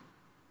just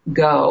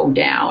go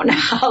down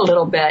a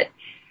little bit.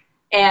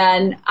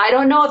 And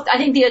I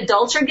think the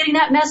adults are getting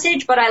that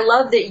message, but I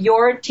love that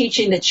you're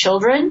teaching the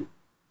children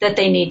that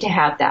they need to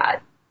have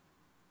that.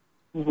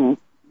 Mm-hmm.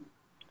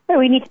 So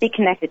we need to be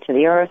connected to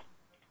the earth.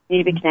 We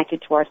need to be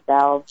connected to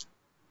ourselves.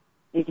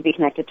 We need to be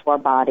connected to our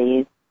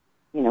bodies.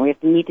 We have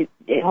to need to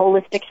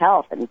holistic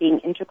health, and being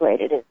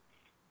integrated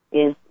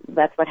is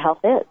that's what health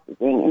is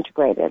being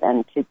integrated,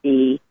 and to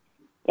be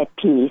at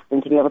peace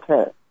and to be able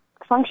to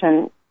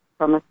function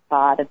from a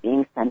spot of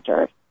being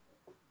centered.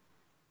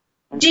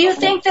 Do you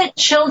think that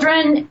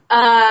children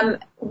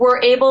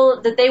were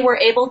able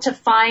to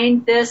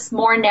find this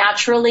more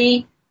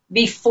naturally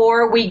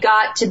before we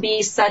got to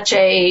be such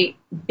a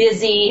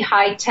busy,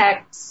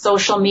 high-tech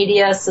social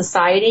media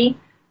society?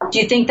 Do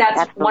you think that's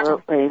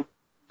absolutely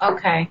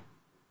Okay.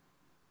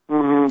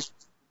 Mm-hmm.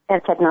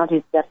 And technology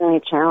is definitely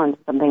a challenge,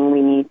 something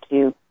we need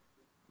to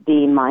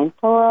be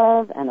mindful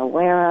of and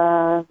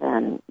aware of,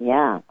 and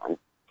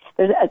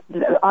there's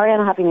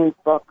Arianna Huffington's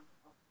book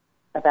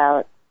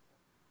about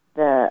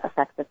the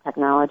effects of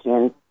technology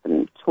and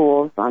some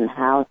tools on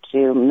how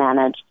to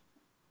manage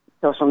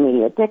social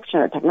media addiction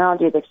or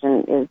technology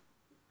addiction is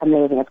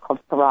amazing. It's called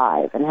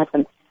Thrive, and has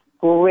some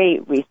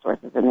great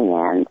resources in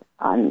the end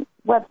on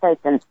websites,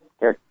 and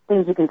there are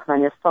things you can put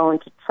on your phone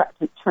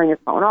to turn your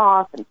phone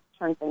off and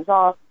turn things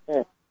off,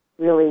 to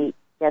really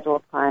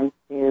schedule time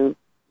to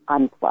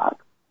unplug.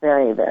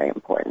 Very, very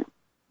important.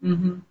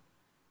 Mm-hmm.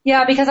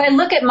 Yeah, because I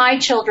look at my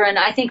children,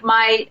 I think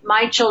my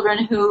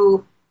children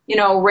who,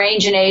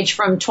 range in age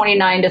from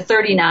 29 to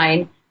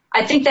 39,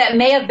 I think that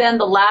may have been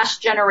the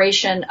last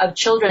generation of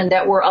children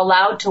that were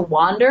allowed to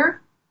wander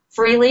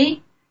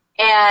freely.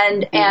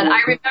 And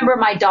I remember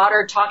my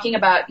daughter talking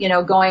about,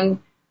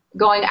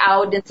 going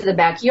out into the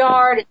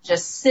backyard and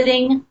just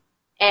sitting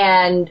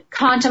and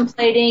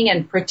contemplating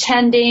and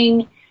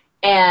pretending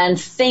and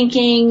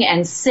thinking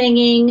and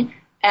singing,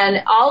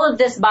 and all of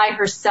this by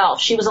herself.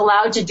 She was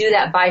allowed to do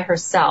that by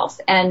herself.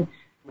 And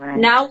right.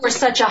 Now we're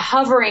such a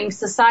hovering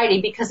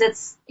society because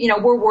it's,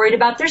 we're worried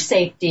about their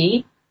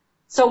safety.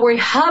 So we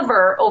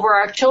hover over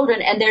our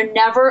children, and they're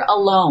never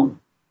alone.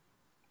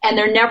 And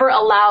they're never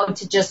allowed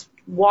to just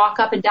walk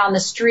up and down the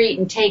street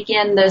and take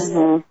in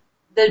the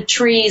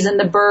trees and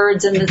the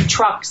birds and the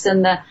trucks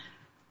and the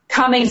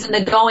comings and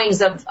the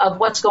goings of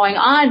what's going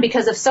on.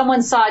 Because if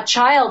someone saw a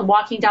child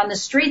walking down the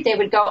street, they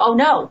would go, oh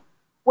no,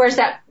 where's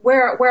that?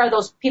 Where are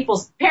those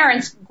people's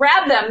parents?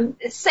 Grab them,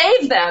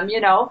 save them,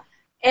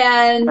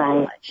 And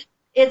right.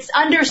 It's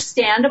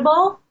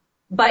understandable,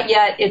 but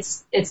yet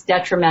it's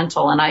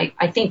detrimental. And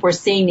I think we're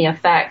seeing the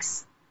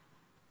effects.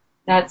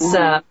 That's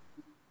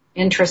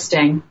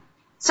interesting.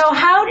 So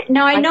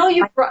now I know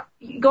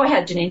go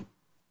ahead, Janine.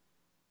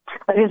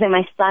 I was going to say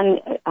my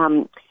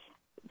son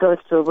goes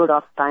to a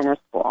Rudolph Steiner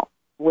school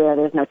where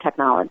there's no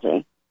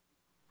technology.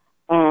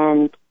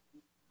 And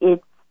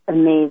it's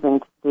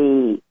amazing to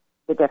see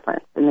the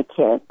difference in the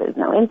kids. There's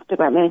no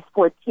Instagram. I mean, he's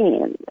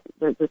 14. And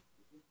there's just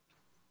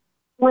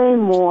way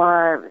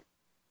more,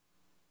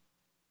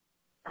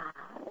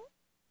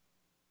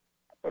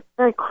 it's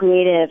very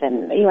creative.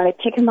 And, I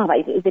pick him up.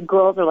 The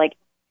girls are like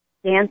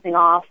dancing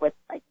off with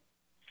like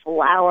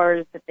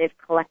flowers that they've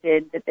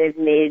collected, that they've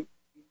made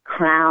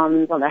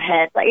crowns on their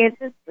heads. Like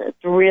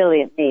it's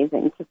really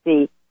amazing to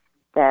see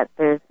that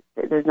there's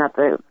not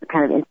the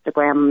kind of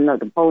Instagram,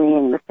 the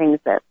bullying, the things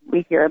that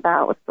we hear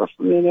about with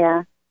social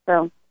media.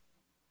 So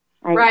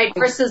right,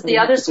 versus the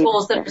other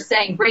schools that are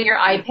saying bring your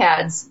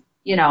iPads,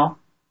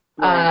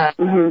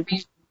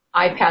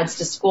 iPads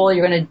to school.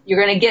 You're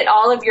gonna get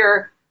all of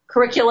your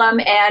curriculum,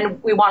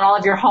 and we want all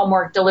of your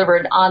homework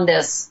delivered on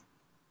this.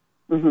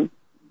 Mm-hmm.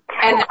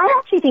 And I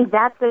actually think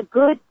that's a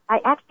good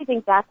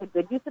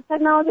use of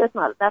technology. That's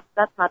not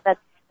that,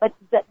 but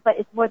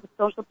it's more the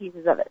social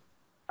pieces of it.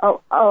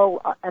 Oh,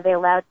 are they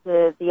allowed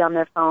to be on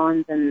their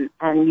phones and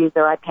use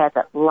their iPads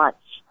at lunch?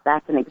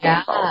 That's an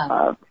example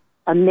of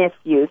a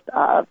misuse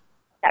of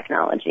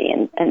technology,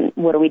 and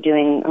what are we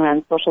doing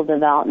around social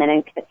development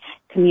and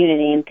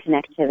community and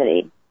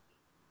connectivity?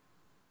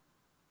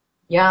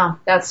 Yeah,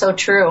 that's so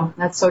true.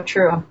 That's so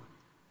true.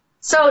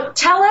 So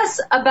tell us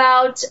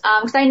about,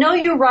 because I know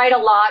you write a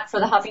lot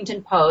for the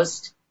Huffington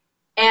Post,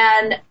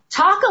 and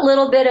talk a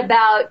little bit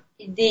about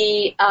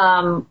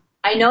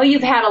I know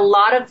you've had a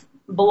lot of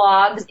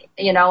blogs,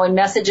 and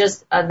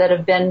messages that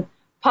have been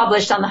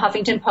published on the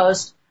Huffington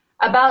Post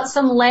about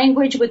some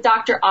language with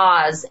Dr.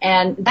 Oz,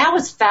 and that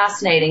was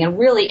fascinating and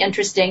really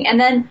interesting. And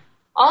then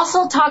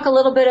also talk a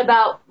little bit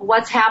about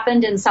what's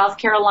happened in South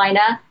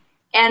Carolina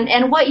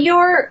and what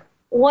your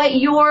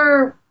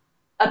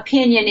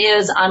opinion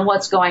is on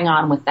what's going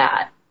on with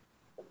that.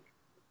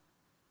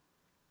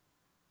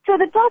 So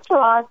the Dr.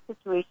 Oz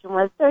situation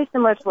was very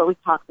similar to what we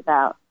talked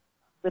about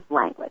with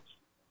language.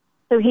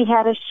 So he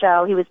had a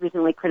show. He was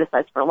recently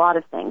criticized for a lot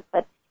of things,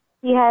 but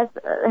he has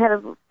had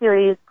a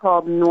series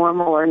called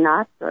Normal or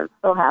Not, or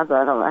still has it.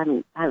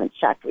 I haven't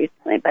checked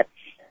recently, but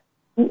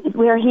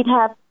where he'd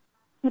have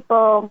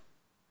people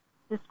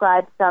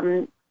describe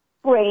some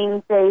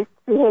brain-based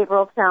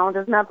behavioral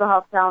challenges, mental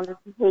health challenges,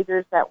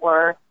 behaviors that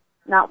were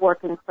not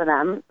working for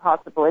them,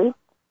 possibly.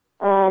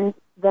 And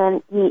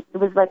then it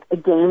was like a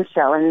game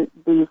show, and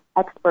these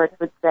experts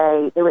would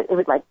say, it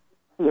would like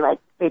be like,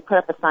 they put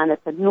up a sign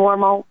that said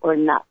normal or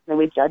not, and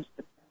we judge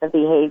the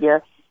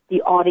behavior.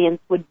 The audience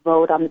would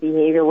vote on the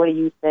behavior. What do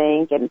you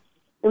think? And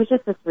it was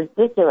just this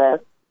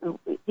ridiculous,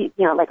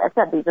 like I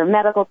said, these are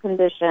medical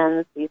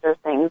conditions. These are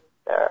things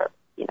that are,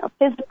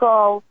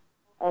 physical.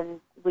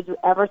 And would you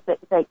ever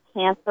say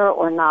cancer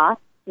or not?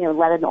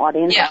 Let an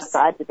audience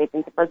decide if they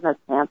think the person has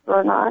cancer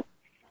or not.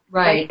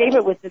 Right. My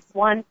favorite was this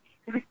one.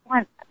 There was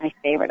one, my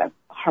favorite, a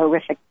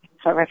horrific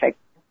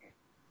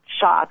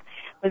shock,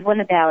 was one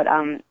about,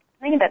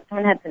 something about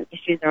someone had some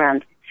issues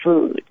around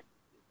food,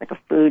 like a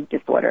food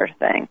disorder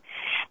thing.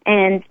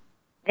 And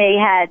they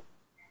had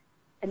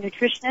a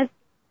nutritionist,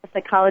 a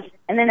psychologist,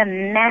 and then a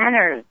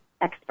manners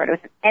expert. It was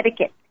an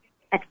etiquette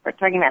expert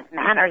talking about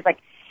manners.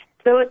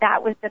 So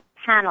that was the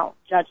panel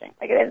judging.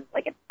 It was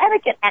like an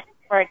etiquette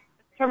expert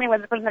determining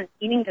whether the person had an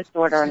eating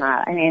disorder or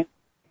not.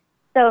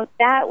 So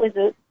that was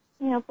a,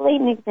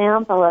 blatant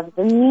example of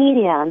the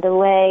media and the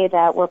way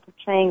that we're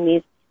portraying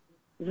these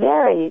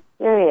very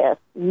serious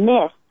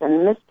myths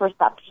and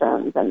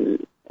misperceptions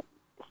and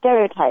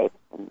stereotypes,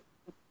 and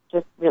it's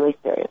just really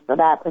serious. So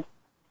that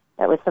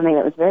was something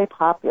that was very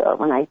popular.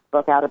 When I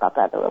spoke out about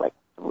that, there were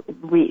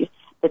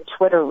the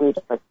Twitter reached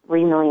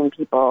 3 million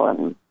people,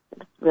 and it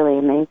was really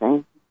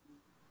amazing.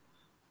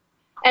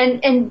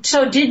 And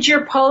so did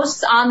your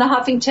posts on the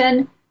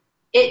Huffington,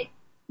 did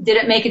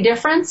it make a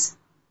difference?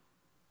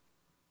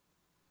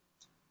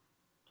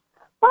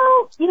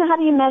 Well, how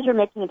do you measure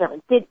making a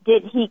difference?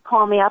 Did he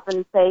call me up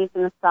and say he's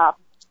going to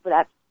stop with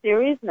that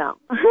series? No.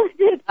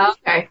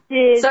 Okay.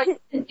 So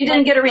you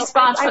didn't get a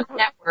response from the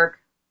network?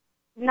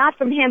 Not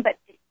from him, but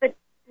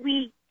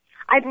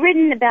I've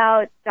written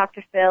about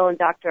Dr. Phil and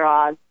Dr.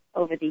 Oz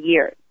over the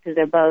years, because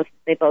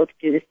they both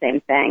do the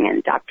same thing,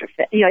 and Dr.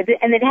 Phil,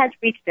 and it has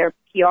reached their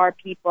PR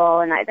people,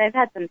 and I've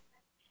had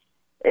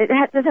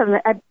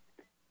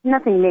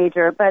nothing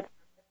major, but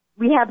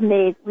we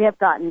have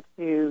gotten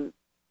to,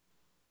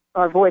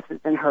 our voice has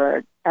been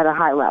heard at a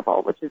high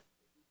level, which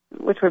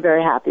we're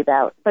very happy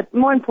about. But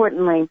more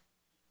importantly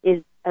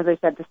is, as I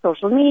said, the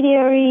social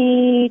media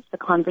reach, the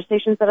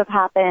conversations that have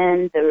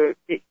happened,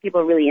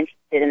 people are really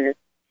interested in this.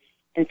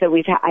 And so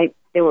we've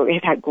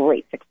had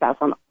great success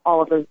on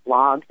all of those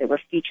blogs. They were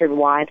featured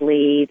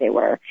widely. It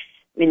was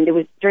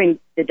during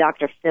the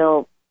Dr.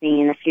 Phil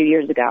scene a few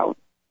years ago.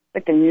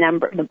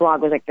 The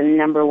blog was the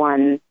number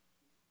one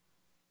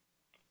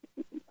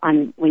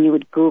when you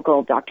would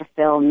Google Dr.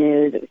 Phil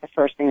news. It was the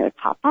first thing that would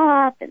pop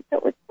up. And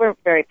so we're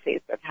very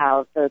pleased with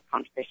how those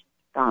conversations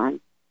have gone.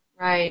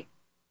 Right.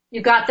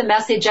 You got the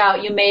message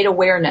out. You made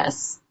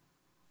awareness.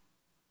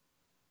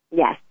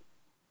 Yes.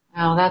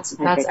 Oh, that's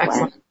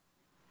excellent.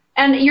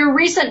 And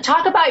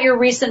talk about your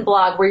recent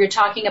blog where you're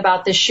talking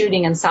about the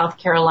shooting in South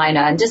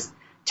Carolina, and just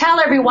tell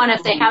everyone,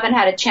 if they haven't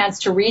had a chance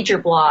to read your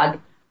blog,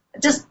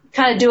 just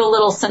kind of do a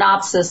little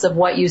synopsis of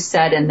what you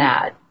said in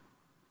that.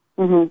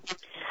 Mm-hmm.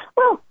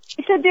 Well,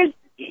 so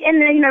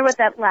I wrote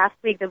that last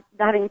week. The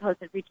Huffington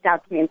Post had reached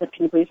out to me and said,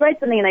 can you please write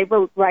something? And I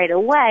wrote right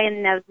away, and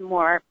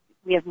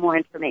we have more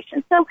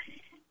information. So,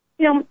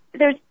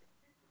 there's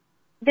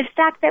the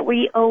fact that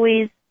we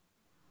always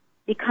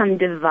become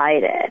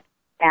divided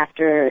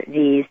after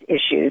these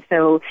issues.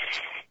 So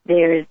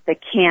there's the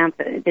camp,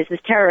 this is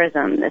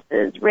terrorism, this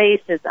is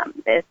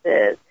racism, this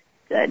is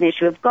an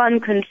issue of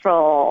gun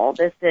control,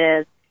 this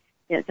is,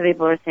 some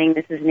people are saying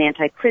this is an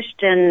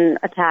anti-Christian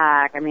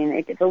attack.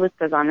 The list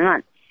goes on and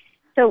on.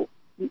 So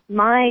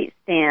my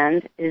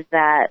stand is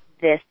that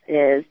this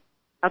is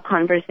a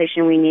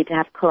conversation we need to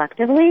have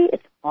collectively.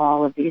 It's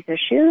all of these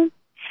issues.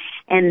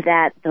 And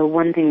that the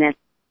one thing that's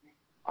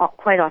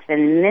quite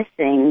often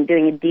missing,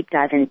 doing a deep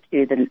dive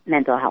into the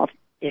mental health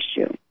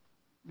issue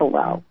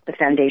below, the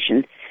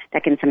foundation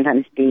that can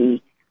sometimes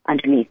be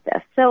underneath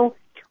this. So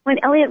when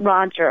Elliot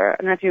Rodger, I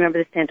don't know if you remember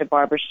the Santa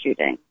Barbara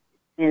shooting,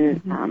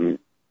 and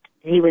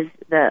he was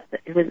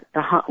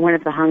one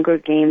of the Hunger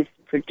Games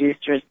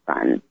producers'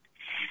 sons.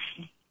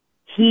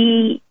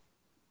 He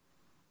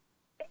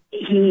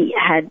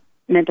had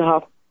mental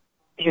health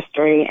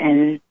history,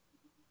 and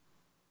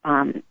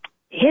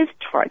his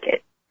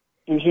target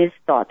in his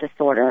thought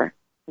disorder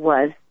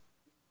was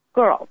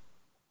girls.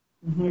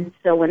 Mm-hmm. And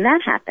so when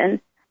that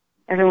happened,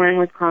 everyone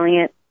was calling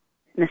it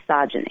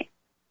misogyny.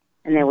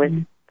 And there was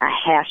a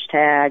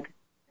hashtag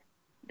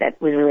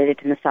that was related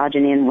to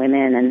misogyny in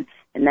women,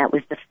 and that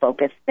was the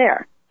focus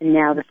there. And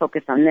now the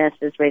focus on this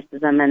is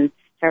racism and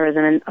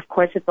terrorism, and of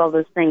course it's all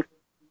those things,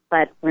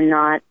 but we're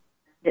not,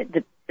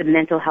 the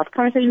mental health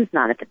conversation is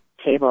not at the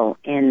table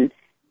in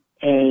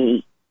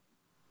a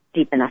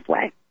deep enough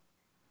way.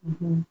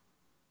 Mm-hmm.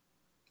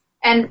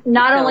 And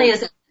not only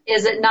is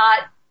it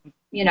not,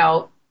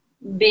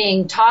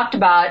 being talked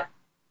about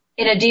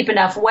in a deep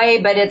enough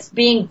way, but it's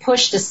being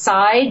pushed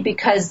aside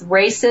because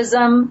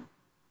racism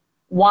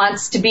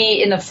wants to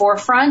be in the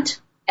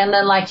forefront. And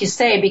then, like you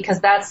say, because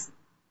that's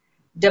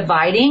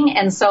dividing.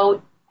 And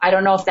so I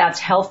don't know if that's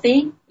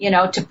healthy,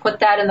 to put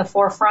that in the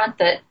forefront,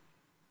 that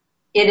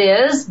it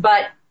is.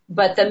 But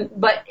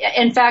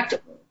in fact,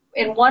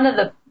 in one of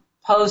the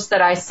posts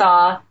that I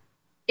saw,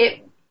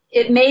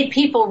 it made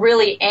people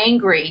really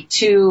angry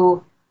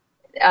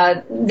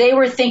they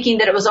were thinking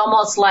that it was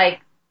almost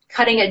like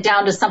cutting it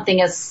down to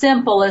something as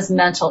simple as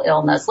mental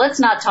illness.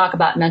 Let's not talk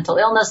about mental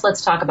illness.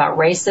 Let's talk about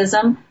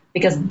racism,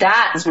 because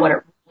that's what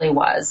it really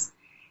was.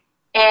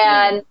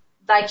 And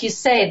like you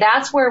say,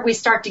 that's where we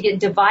start to get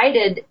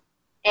divided.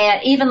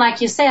 And even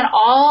like you say, on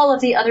all of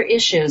the other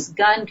issues,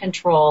 gun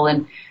control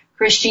and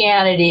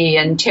Christianity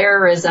and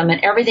terrorism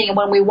and everything. And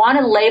when we want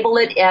to label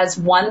it as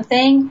one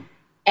thing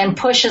and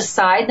push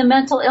aside the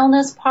mental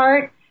illness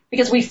part,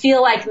 because we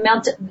feel like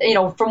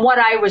from what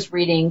I was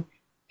reading,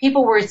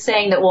 people were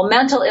saying that, well,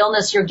 mental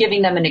illness, you're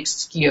giving them an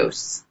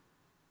excuse.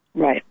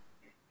 Right.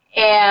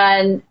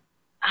 And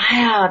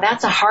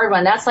that's a hard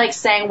one. That's like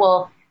saying,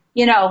 well,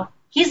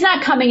 he's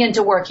not coming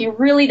into work. He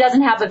really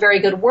doesn't have a very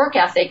good work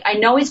ethic. I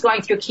know he's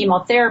going through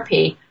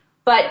chemotherapy,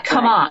 but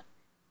come on,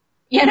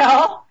 And,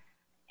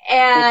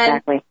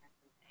 exactly.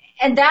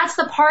 And that's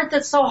the part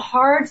that's so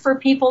hard for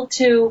people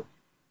to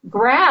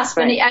grasp.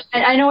 Right.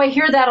 And I know I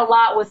hear that a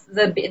lot with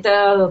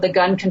the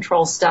gun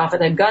control stuff,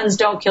 and the guns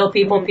don't kill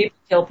people, people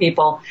kill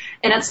people.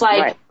 And it's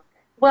like,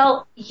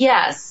 well,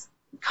 yes,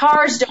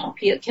 cars don't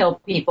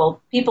kill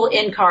people. People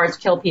in cars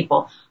kill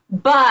people.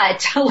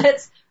 But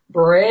let's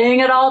bring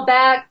it all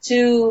back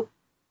to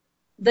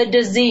the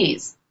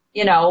disease.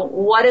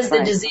 What is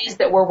the disease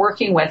that we're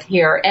working with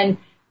here? And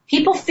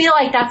people feel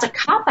like that's a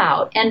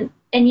cop-out. And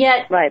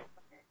yet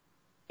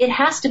it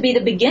has to be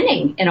the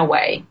beginning in a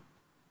way.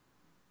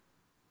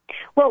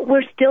 Well,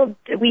 we still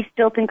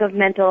think of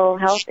mental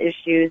health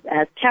issues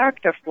as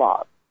character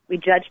flaws. We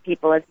judge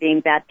people as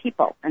being bad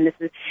people, and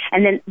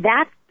then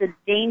that's the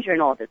danger in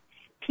all this.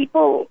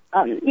 People,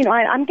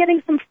 I'm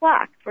getting some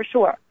flack for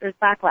sure. There's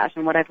backlash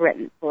on what I've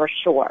written for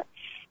sure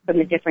from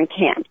the different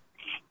camps,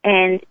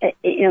 and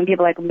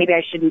people are like, maybe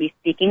I shouldn't be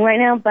speaking right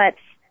now, but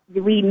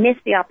we miss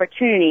the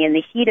opportunity, and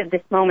the heat of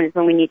this moment is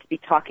when we need to be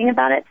talking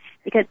about it.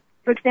 Because,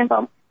 for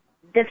example,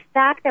 the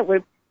fact that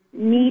we're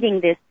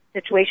meeting this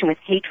situation with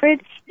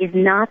hatred is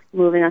not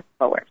moving us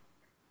forward.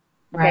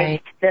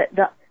 Right. Okay?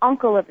 The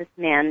uncle of this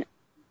man,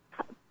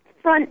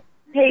 front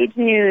page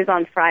news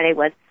on Friday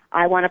was,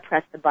 I want to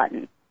press the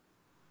button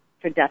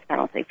for death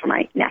penalty for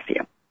my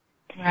nephew.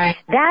 Right.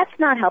 That's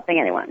not helping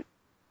anyone.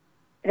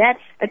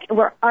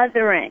 We're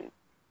othering,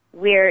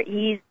 where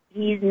he's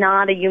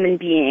not a human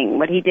being.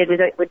 What he did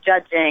with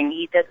judging,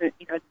 he doesn't,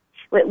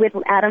 with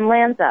Adam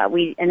Lanza,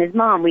 and his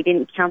mom, we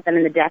didn't count them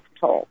in the death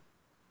toll.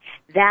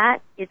 That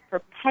is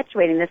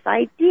perpetuating this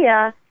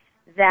idea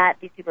that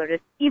these people are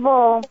just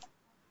evil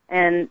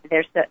and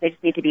they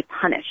just need to be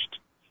punished.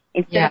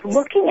 Instead of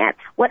looking at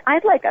what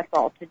I'd like us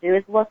all to do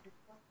is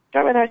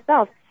start with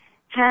ourselves.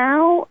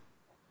 How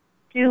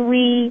do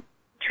we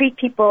treat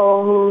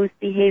people whose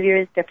behavior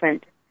is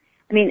different?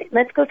 I mean,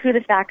 let's go through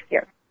the facts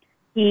here.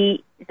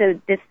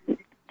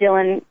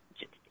 Dylan,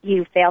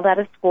 he failed out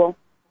of school,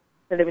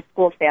 so there was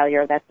school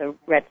failure. That's a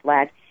red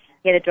flag.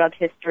 He had a drug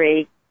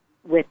history.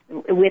 He was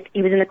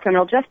in the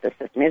criminal justice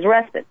system. He was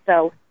arrested.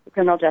 So the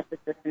criminal justice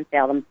system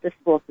failed him. The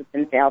school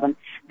system failed him.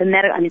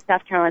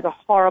 South Carolina's a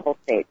horrible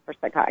state for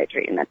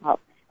psychiatry and mental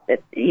health.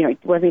 That, he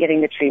wasn't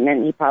getting the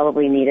treatment he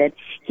probably needed.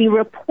 He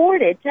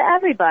reported to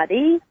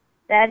everybody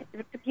to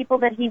people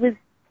that he was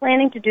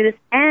planning to do this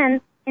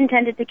and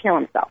intended to kill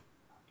himself.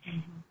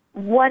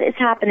 Mm-hmm. What is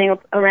happening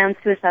around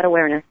suicide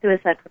awareness,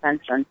 suicide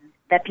prevention,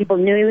 that people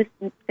knew he was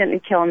going to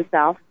kill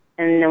himself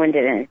and no one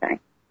did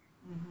anything?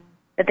 Mm-hmm.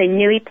 That they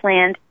knew he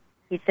planned.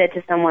 He said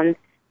to someone,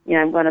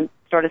 I'm going to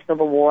start a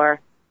civil war.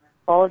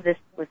 All of this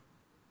was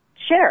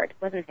shared. It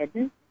wasn't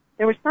hidden.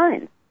 There were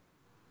signs.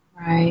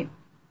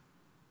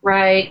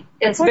 Right.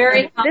 It's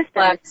very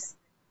complex.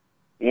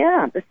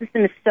 The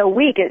system is so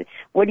weak.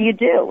 What do you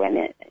do?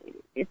 And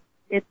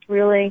it's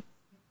really,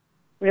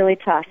 really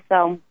tough.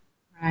 So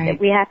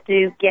we have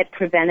to get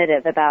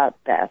preventative about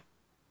this.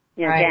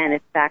 Again,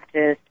 it's back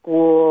to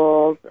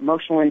schools,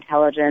 emotional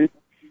intelligence,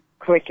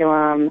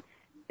 curriculum,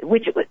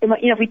 which,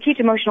 if we teach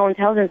emotional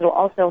intelligence, it will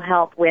also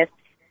help with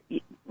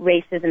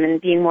racism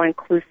and being more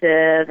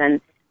inclusive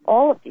and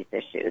all of these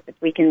issues. If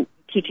we can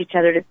teach each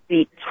other to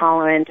be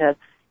tolerant of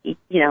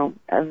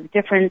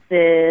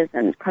differences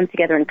and come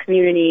together in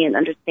community and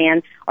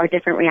understand our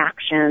different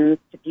reactions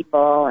to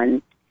people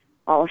and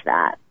all of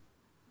that.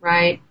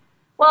 Right.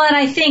 Well, and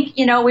I think,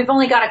 we've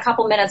only got a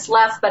couple minutes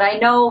left, but I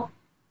know,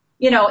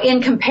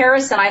 in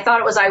comparison, I thought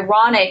it was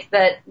ironic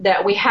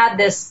that we had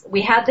this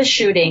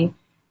shooting.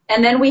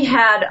 And then we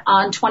had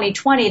on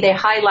 2020, they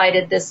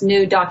highlighted this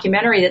new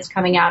documentary that's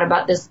coming out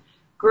about this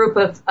group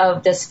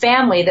of this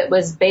family that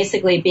was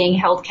basically being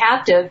held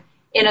captive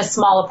in a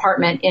small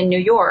apartment in New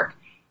York.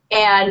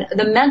 And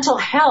the mental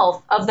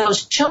health of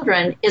those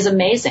children is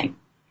amazing.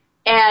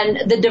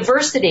 And the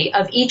diversity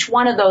of each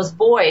one of those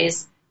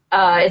boys,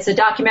 it's a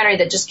documentary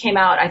that just came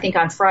out, I think,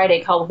 on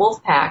Friday called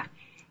Wolfpack.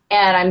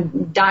 And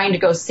I'm dying to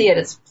go see it.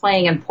 It's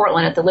playing in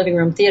Portland at the Living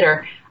Room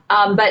Theater.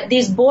 But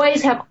these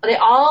boys they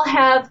all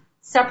have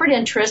separate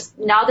interests.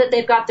 Now that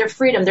they've got their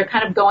freedom, they're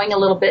kind of going a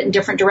little bit in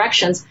different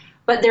directions,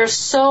 but they're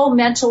so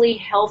mentally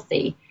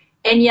healthy.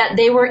 And yet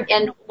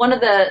and one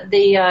of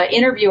the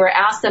interviewer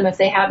asked them if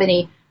they have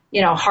any,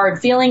 hard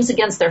feelings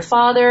against their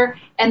father.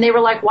 And they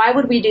were like, why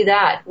would we do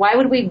that? Why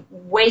would we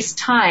waste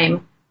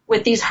time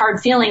with these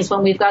hard feelings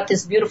when we've got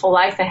this beautiful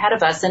life ahead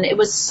of us? And it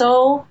was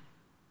so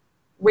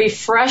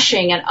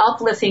refreshing and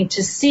uplifting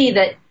to see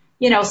that,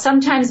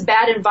 sometimes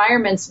bad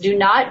environments do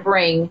not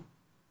bring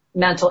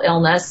mental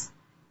illness.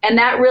 And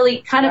that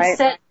really kind of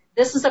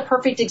this is a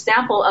perfect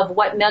example of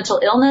what mental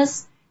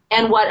illness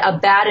and what a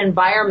bad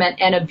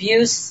environment and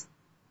abuse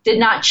did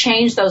not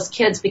change those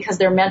kids because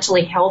they're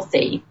mentally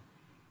healthy.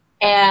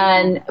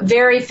 And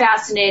very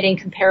fascinating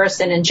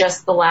comparison in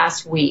just the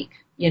last week,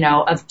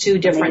 of two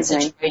different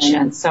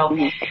situations. So,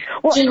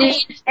 well,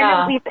 Janine,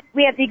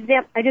 we have the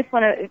example. I just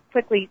want to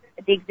quickly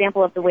the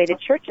example of the way the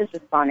church is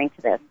responding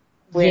to this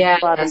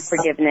with love and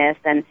forgiveness,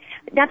 and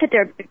not that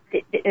they're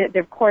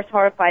of course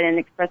horrified and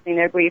expressing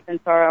their grief and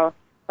sorrow,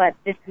 but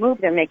this move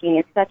they're making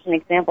is such an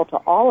example to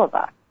all of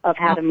us of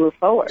how to move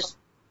forward.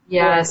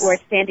 Yes. Or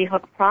Sandy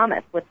Hook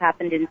Promise, what's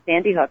happened in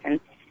Sandy Hook and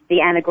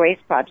the Anna Grace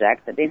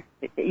Project, that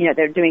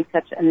they're doing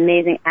such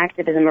amazing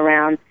activism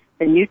around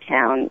the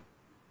Newtown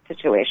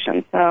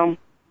situation. So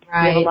we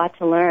have a lot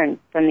to learn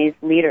from these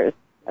leaders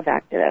of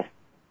activists.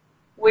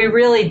 We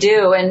really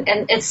do, and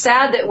it's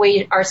sad that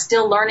we are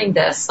still learning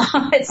this.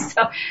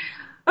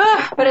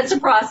 But it's a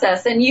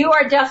process, and you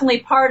are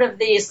definitely part of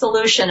the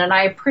solution, and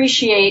I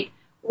appreciate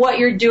what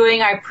you're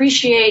doing. I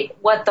appreciate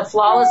what the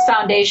Flawless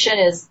Foundation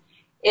is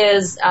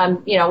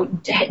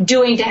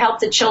doing to help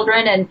the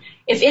children. And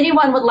if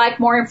anyone would like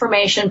more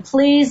information,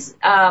 please,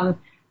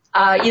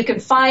 you can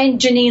find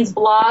Janine's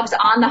blogs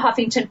on the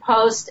Huffington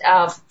Post,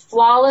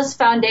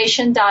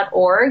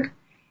 flawlessfoundation.org,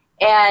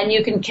 and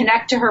you can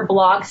connect to her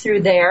blog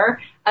through there.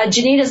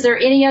 Janine, is there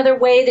any other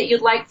way that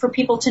you'd like for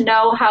people to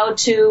know how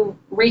to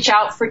reach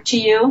out to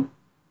you?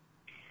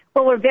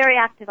 Well, we're very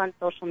active on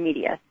social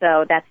media,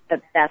 so that's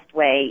the best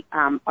way.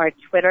 Our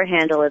Twitter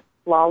handle is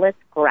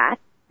flawlessgrats,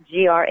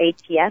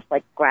 Grats,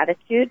 like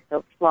gratitude.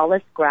 So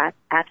Flawless Grats,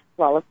 at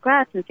Flawless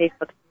Grats, and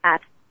Facebook's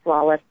at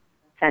Flawless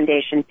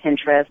Foundation,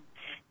 Pinterest,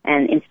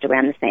 and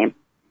Instagram the same.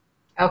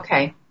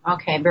 Okay,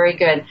 very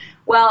good.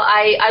 Well,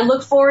 I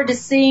look forward to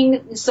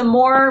seeing some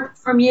more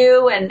from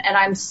you, and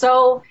I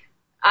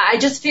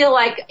just feel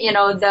like,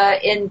 the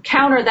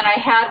encounter that I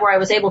had where I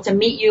was able to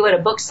meet you at a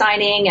book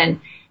signing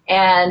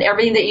and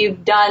everything that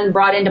you've done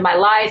brought into my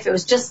life, it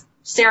was just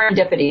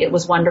serendipity. It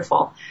was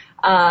wonderful.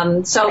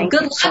 So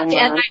good luck, and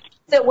I hope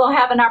that we'll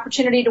have an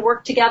opportunity to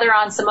work together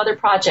on some other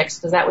projects,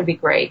 because that would be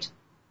great.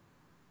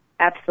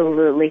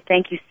 Absolutely.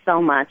 Thank you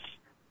so much.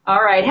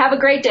 All right. Have a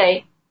great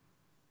day.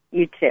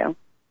 You too.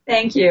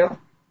 Thank you.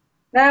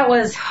 That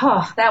was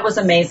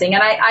amazing.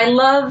 And I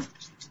love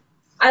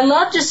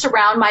to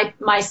surround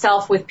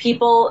myself with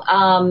people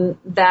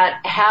that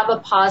have a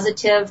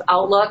positive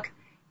outlook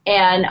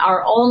and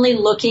are only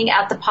looking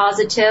at the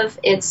positive.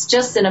 It's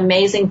just an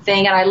amazing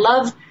thing. And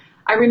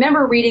I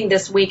remember reading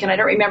this week, and I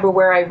don't remember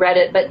where I read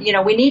it, but,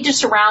 we need to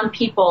surround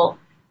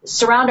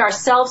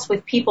ourselves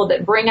with people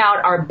that bring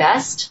out our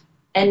best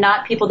and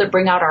not people that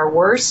bring out our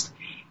worst.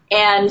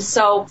 And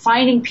so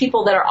finding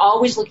people that are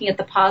always looking at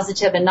the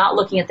positive and not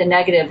looking at the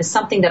negative is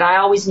something that I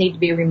always need to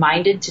be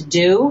reminded to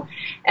do.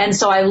 And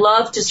so I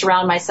love to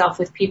surround myself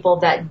with people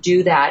that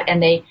do that, and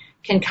they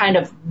can kind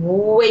of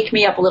wake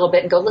me up a little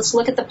bit and go, let's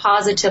look at the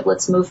positive,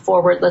 let's move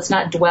forward, let's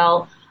not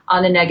dwell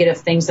on the negative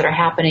things that are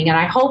happening. And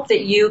I hope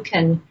that you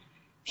can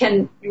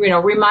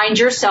remind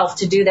yourself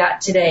to do that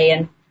today.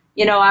 And,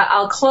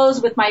 I'll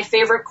close with my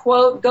favorite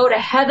quote, go to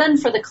heaven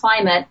for the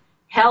climate,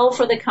 hell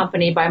for the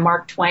company, by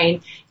Mark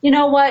Twain. You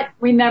know what?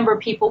 Remember,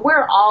 people,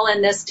 we're all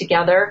in this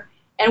together,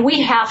 and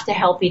we have to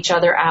help each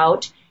other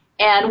out.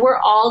 And we're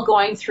all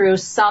going through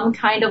some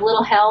kind of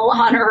little hell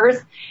on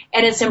earth.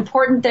 And it's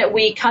important that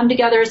we come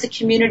together as a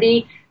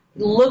community,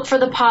 look for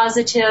the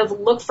positive,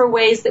 look for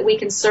ways that we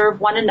can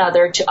serve one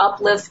another to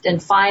uplift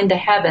and find the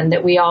heaven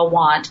that we all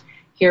want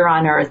here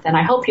on earth. And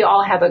I hope you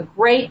all have a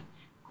great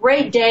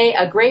day,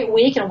 a great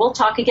week, and we'll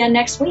talk again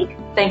next week.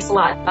 Thanks a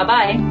lot.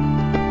 Bye-bye.